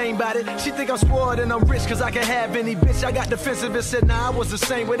no shame about it. She think I'm spoiled and I'm rich cause I can have any bitch. I got defensive and said, nah, I was the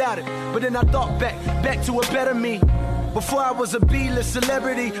same without it. But then I thought back to a better me. Before I was a B-list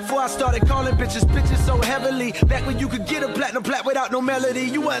celebrity, before I started calling bitches so heavily. Back when you could get a platinum plat without no melody,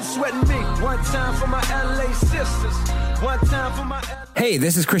 you wasn't sweating me. One time for my LA sisters, one time for my Hey,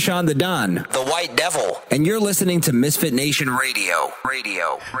 this is Krishan the Don, the White Devil, and you're listening to Misfit Nation Radio.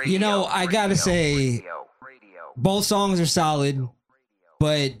 You know, I gotta say, both songs are solid,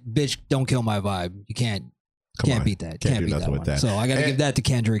 but bitch, don't kill my vibe. You can't beat that. Can't beat that one. So I got to give that to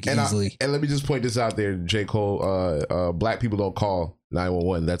Kendrick easily. And let me just point this out there, J. Cole. Black people don't call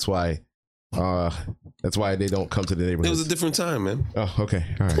 911. That's why they don't come to the neighborhood. It was a different time, man. Oh, okay.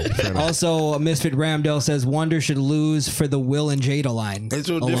 All right. Also, Misfit Ramdell says Wonder should lose for the Will and Jada line. It's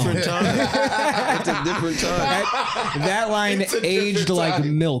a different time. It's a different time. That line aged like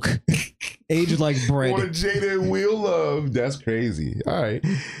milk. Aged like bread. What Jada and Will love. That's crazy. All right.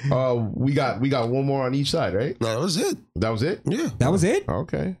 We got one more on each side, right? No, that was it. That was it? Yeah. That was it?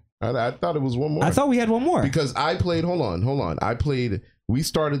 Okay. I thought it was one more. I thought we had one more. Because I played, hold on. We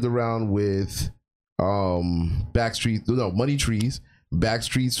started the round with Money Trees,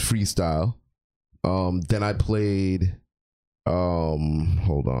 Backstreet's Freestyle. Then I played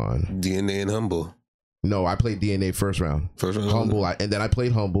hold on. DNA and Humble. No, I played DNA first round. Humble, and then I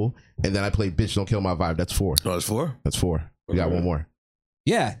played Humble, and then I played Bitch Don't Kill My Vibe. That's 4. Oh, that's 4? That's 4. We got one more.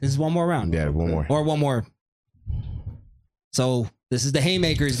 Yeah, this is one more round. Yeah, one more. Or one more. So this is the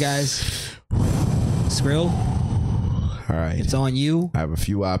haymakers, guys. Skrill. All right. It's on you. I have a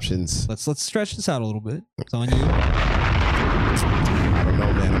few options. Let's stretch this out a little bit. It's on you. I don't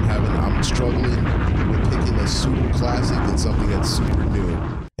know, man. I'm struggling with picking a super classic and something that's super new.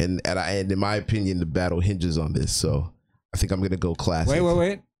 And in my opinion, the battle hinges on this. So I think I'm gonna go classic.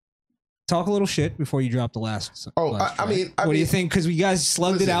 Wait. Talk a little shit before you drop the last. I mean, what do you think? Because we guys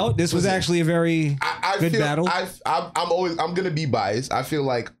slugged it out. This was actually a very good battle. I'm gonna be biased. I feel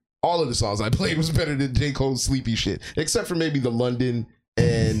like all of the songs I played was better than J. Cole's Sleepy shit, except for maybe the London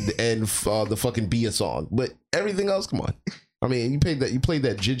and the fucking Bia song. But everything else, come on. I mean, you played that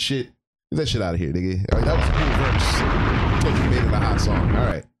Jid shit. Get that shit out of here, nigga. All right, that was a cool verse. You made it a hot song. All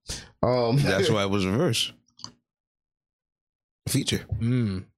right. That's why it was a verse. Feature.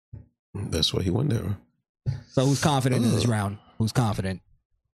 That's why he won there. So who's confident in this round? Who's confident?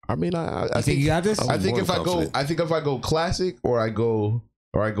 I mean, I think you got this. I think if I go classic or I go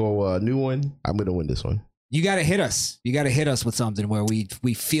new one, I'm gonna win this one. You gotta hit us. You gotta hit us with something where we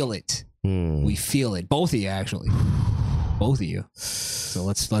feel it. We feel it. Both of you, actually. Both of you. So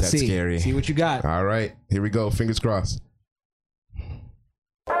let's see. Scary. See what you got. All right, here we go. Fingers crossed.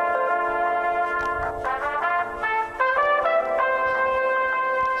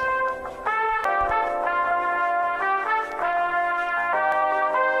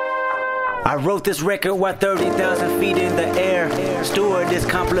 I wrote this record while 30,000 feet in the air. Steward is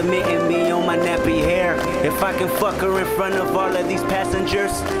complimenting me on my nappy hair. If I can fuck her in front of all of these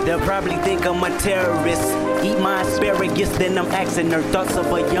passengers, they'll probably think I'm a terrorist. Eat my asparagus, then I'm asking her thoughts of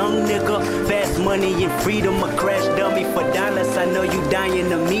a young nigga. Fast money and freedom, a crash dummy for dollars. I know you dying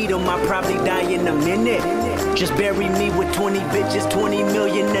to meet him, I'll probably die in a minute. Just bury me with 20 bitches, 20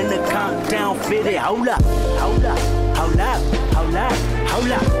 million in the countdown fitted. Hold up, hold up, hold up, hold up,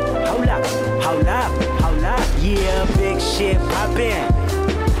 hold up, hold up, hold up, hold up. Yeah, big shit poppin'.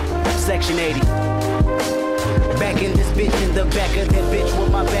 Section 80. Back in this bitch, in the back of that bitch,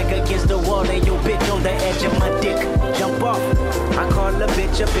 with my back against the wall and your bitch on the edge of my dick. Jump off. I call a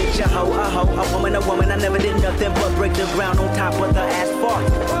bitch, a hoe, a woman. I never did nothing but break the ground on top of the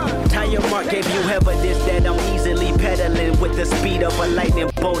asphalt. Tire mark gave you evidence that I'm easily pedaling with the speed of a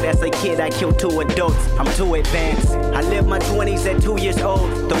lightning bolt. As a kid, I killed 2 adults. I'm too advanced. I lived my 20s at 2 years old.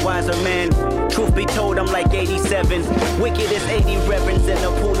 The wiser man. Truth be told, I'm like 87s. Wicked as 80 reverends in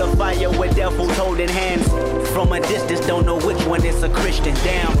a pool of fire with devils holding hands. From a distance, don't know which one is a Christian.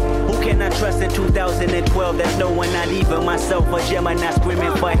 Damn, who can I trust in 2012? There's no one, not even myself. A Gemini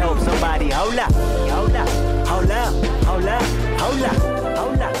screaming for help. Somebody, hold up, hold up, hold up, hold up, hold up,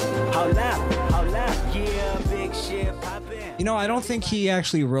 hold up, hold up, hold up. Yeah, big shit poppin'. You know, I don't think he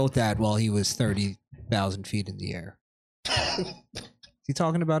actually wrote that while he was 30,000 feet in the air. he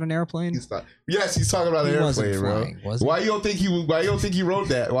talking about an airplane? Yes, he's talking about an airplane, bro. Why you don't think he wrote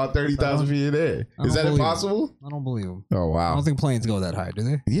that while 30,000 feet in the air? Is that impossible? I don't believe him. Oh wow. I don't think planes go that high, do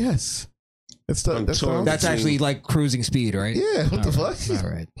they? Yes. That's actually like cruising speed, right? Yeah. What the fuck? All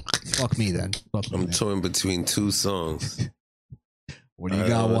right. Fuck me then. I'm torn between two songs. What do you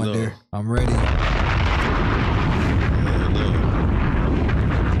got, Wonder? I'm ready.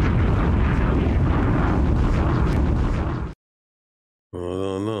 I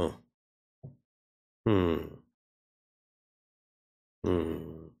don't know.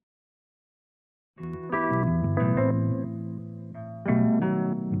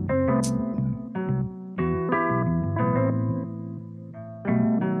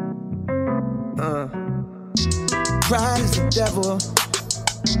 Pride is the devil.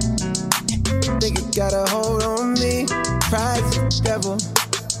 Think it got a hold on me. Pride is the devil.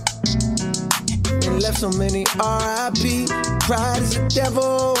 And left so many R.I.P. Pride is the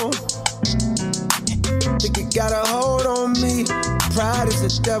devil. Think it got a hold on me. Pride is the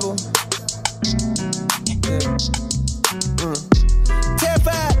devil.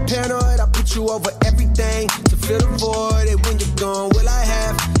 Terrified, paranoid, I put you over everything to fill the void. And when you're gone, will I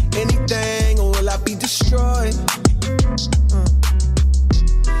have anything or will I be destroyed?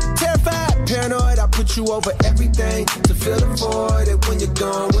 Terrified, paranoid, I put you over everything to fill the void. And when you're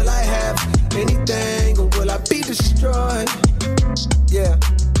gone, will I have anything or will I be destroyed? Yeah.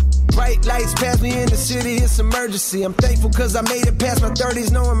 Bright lights pass me in the city, it's emergency. I'm thankful cause I made it past my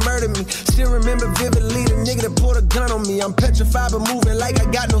 30s, no one murdered me. Still remember vividly the nigga that pulled a gun on me. I'm petrified but moving like I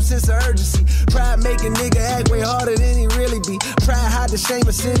got no sense of urgency. Pride make a nigga act way harder than he really be. Pride hide the shame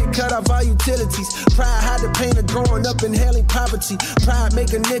of sin and cut off all utilities. Pride hide the pain of growing up inhaling poverty. Pride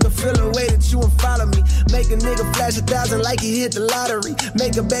make a nigga feel a way that you won't follow me. Make a nigga flash 1,000 like he hit the lottery.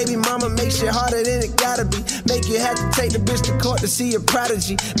 Make a baby mama make shit harder than it gotta be. Make you have to take the bitch to court to see a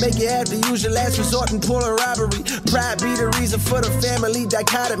prodigy. Make you have to use your last resort and pull a robbery. Pride be the reason for the family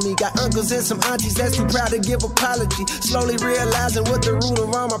dichotomy. Got uncles and some aunties that's too proud to give apology. Slowly realizing what the root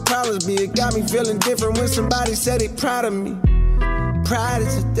of all my problems be. It got me feeling different when somebody said they proud of me. Pride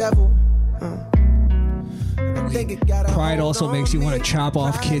is the devil. I think it got Pride also makes you want to chop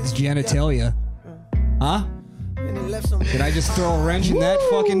off kids' genitalia. Huh? Did I just throw a wrench in that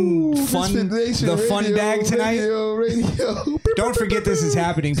fucking fun bag tonight? Radio. Don't forget this is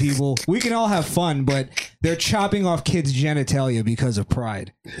happening, people. We can all have fun, but they're chopping off kids' genitalia because of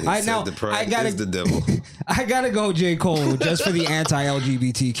pride. I gotta the devil. I gotta go, J. Cole, just for the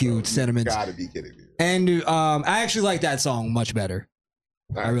anti-LGBTQ sentiments. Gotta be kidding me. And I actually like that song much better.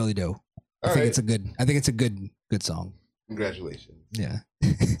 I really do. I think it's a good song. Congratulations. Yeah,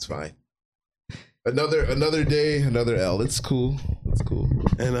 it's fine. Another day, another L. It's cool. It's cool.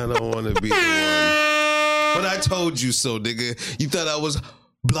 And I don't want to be the one. But I told you so, nigga. You thought I was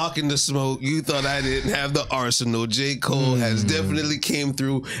blocking the smoke. You thought I didn't have the arsenal. J. Cole has definitely came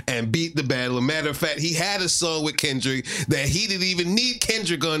through and beat the battle. Matter of fact, he had a song with Kendrick that he didn't even need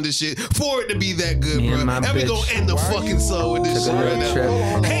Kendrick on this shit for it to be that good, bro. And we gonna end the fucking song with this shit right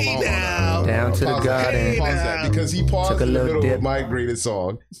now. Hey now. Down to the garden. Pause that because he paused in the middle of my greatest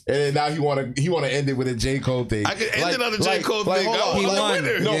song, and then now he wanna end it with a J. Cole thing. I could end it on a J. Cole thing. He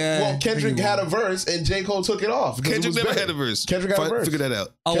won. No, well, Kendrick had a verse and J. Cole took it off. Kendrick never had a verse. Kendrick had a verse. Figure that out.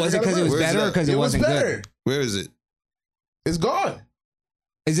 Oh, was it because it was better or because it wasn't good? Where is it? It's gone.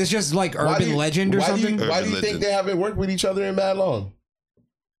 Is this just like urban legend or something? Why do you think they haven't worked with each other in mad long?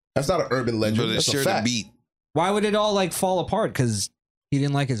 That's not an urban legend. But it's That's sure a fact. to beat. Why would it all like fall apart? Because he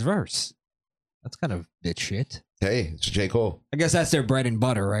didn't like his verse. That's kind of bitch shit. Hey, it's J. Cole. I guess that's their bread and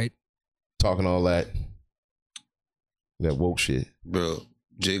butter, right? Talking all that woke shit. Bro,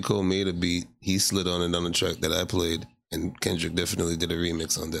 J. Cole made a beat. He slid on it on the track that I played. And Kendrick definitely did a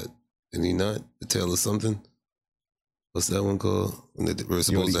remix on that. Did he not? The Tale of Something? What's that one called? When they were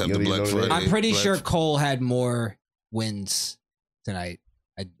supposed to have the Black Friday. I'm pretty sure Cole had more wins tonight.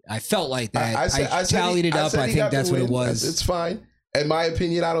 I felt like that. I tallied it up. I think that's what it was. It's fine. In my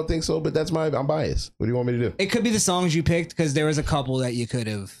opinion, I don't think so, but I'm biased. What do you want me to do? It could be the songs you picked because there was a couple that you could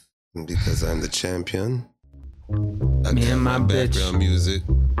have. Because I'm the champion. I Me got and my bitch. background music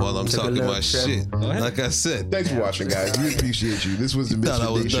while I'm talking my shit. Like I said. Thanks for watching, guys. We appreciate you. This was the Thought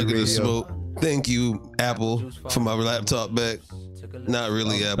I was Misfit ducking Radio. the smoke. Thank you, Apple, for my laptop back. Not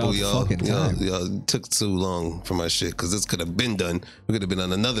really Apple, y'all. Y'all took too long for my shit because this could have been done. We could have been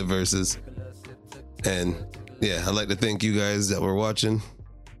on another verses. And yeah, I'd like to thank you guys that were watching.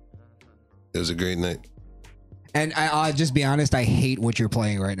 It was a great night. And I'll just be honest, I hate what you're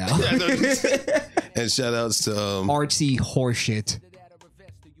playing right now. And shout outs to artsy horseshit.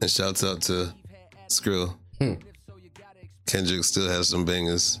 And shouts out to Skrill. Kendrick still has some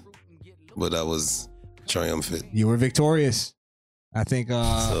bangers, but I was triumphant. You were victorious. I think.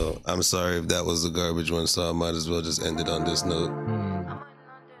 So I'm sorry if that was a garbage one. So I might as well just end it on this note.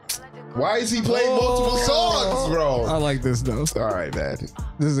 Why is he playing multiple songs, bro? I like this though. All right, man.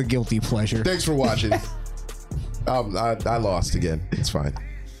 This is a guilty pleasure. Thanks for watching. I lost again. It's fine.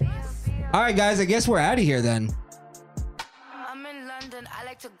 All right, guys. I guess we're out of here then. I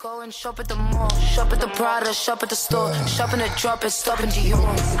like to go and shop at the mall, shop at the Prada, shop at the store, shop in the drop and stop in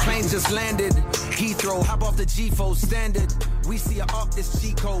Dior. Plane just landed, Heathrow, hop off the G4 standard. We see a up this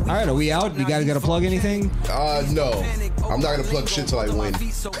G code. All right, are we out? You guys got to plug anything? No. I'm not gonna plug shit till I win.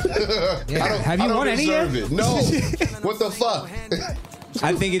 Have you won any yet? No. What the fuck?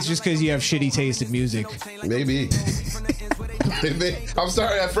 I think it's just because you have shitty taste in music. Maybe. I'm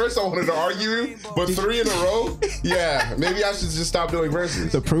sorry. At first, I wanted to argue, but 3 in a row. Yeah, maybe I should just stop doing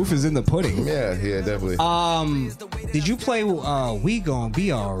verses. The proof is in the pudding. Yeah, definitely. Did you play We Gon'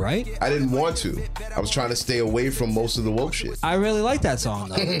 Be Alright? I didn't want to. I was trying to stay away from most of the woke shit. I really like that song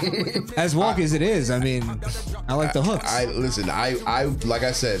though. As woke as it is, I mean, I like the hooks. Listen. I like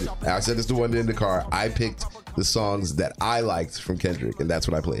I said this to one in the car. I picked the songs that I liked from Kendrick, and that's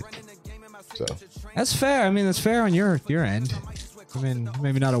what I played. So that's fair. I mean, that's fair on your end. I mean,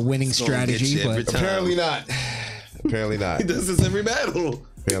 maybe not a winning strategy, but apparently not. Apparently not. He does this every battle.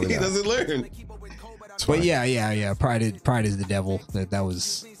 Apparently he doesn't learn. But yeah. Pride is the devil. That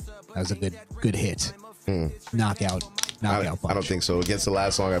was a good hit. Knockout punch. I don't think so. Against the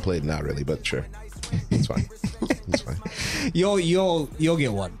last song I played, not really, but sure. It's fine. It's fine. You'll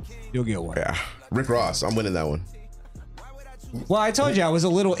get one. You'll get one. Yeah. Rick Ross, I'm winning that one. Well, I told you I was a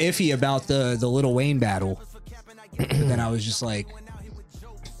little iffy about the Lil Wayne battle. But then I was just like,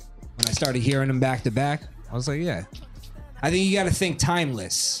 when I started hearing them back to back, I was like, yeah. I think you got to think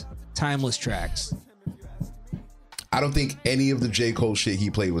timeless tracks. I don't think any of the J. Cole shit he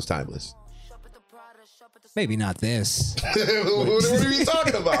played was timeless. Maybe not this. What are you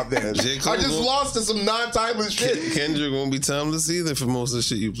talking about then? J. Cole I just lost to some non-timeless shit. Kendrick won't be timeless either for most of the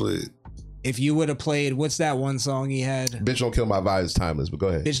shit you played. If you would have played, what's that one song he had? Bitch Don't Kill My Vibe is timeless, but go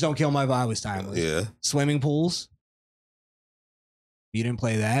ahead. Bitch Don't Kill My Vibe was timeless. Yeah. Swimming Pools. You didn't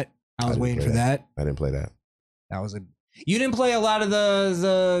play that. I was waiting for that. I didn't play that. You didn't play a lot of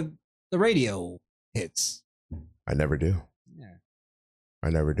the radio hits. I never do. Yeah. I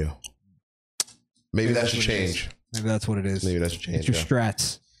never do. Maybe that should change. Maybe that's what it is. Maybe that should change. It's your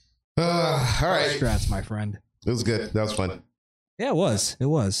strats. All right. Strats, my friend. It was good. That was fun. Yeah, it was.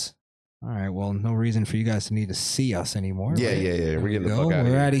 All right. Well, no reason for you guys to need to see us anymore. Yeah, right? yeah. We're getting the fuck out of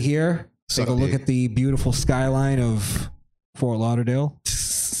here. We're out of here. Take a look at the beautiful skyline of Fort Lauderdale.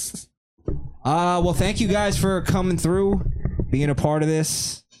 Well, thank you guys for coming through, being a part of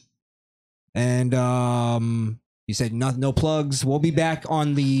this. And you said no plugs. We'll be back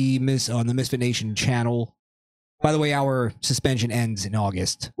on the Misfit Nation channel. By the way, our suspension ends in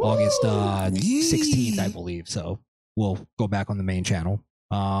August 16th, I believe. So we'll go back on the main channel.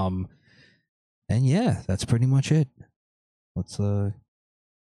 And yeah, that's pretty much it. Let's the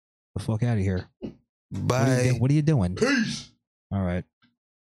fuck out of here. Bye. What are you doing? Peace. All right.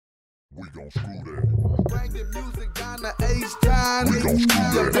 We gon' screw that. Bring the music down to H-Time.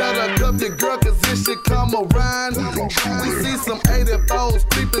 You better cup your girl, cause this shit come around. We see some 84s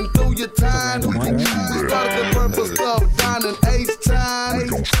creeping through your time. We started the purple stuff down in H-Time.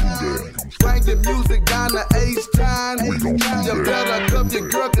 Bring the music down to H-Time. You better cup your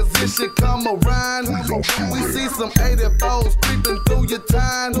girl, cause this shit come around. We see some 84s creeping through your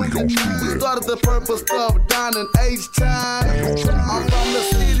time. We started the purple stuff down in H-Time. I'm from the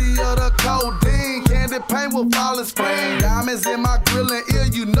city of the codeine, candy paint with falling spring. Diamonds in my grill and ear,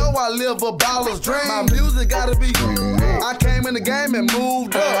 you know I live a baller's dream. My music gotta be I came in the game and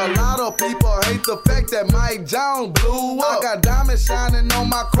moved up. A lot of people hate the fact that Mike Jones blew up. I got diamonds shining on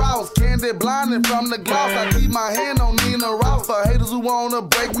my cross, candy blinding from the gloss. I keep my hand on Nina Ross for haters who wanna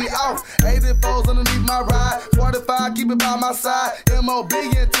break me off. 84s underneath my ride, 45 keep it by my side. MOB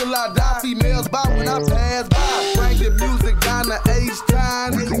until I die, females bop when I pass by. Bring the music down to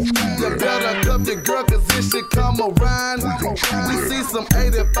H-Time. You better cup your girl, cause this shit come around. We see some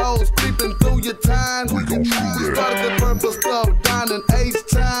 84s creeping through your time. We started the purple stuff down in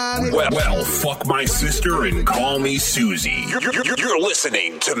H-Time. Well, fuck my sister and call me Susie. You're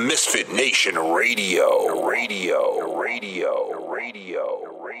listening to Misfit Nation Radio. Radio.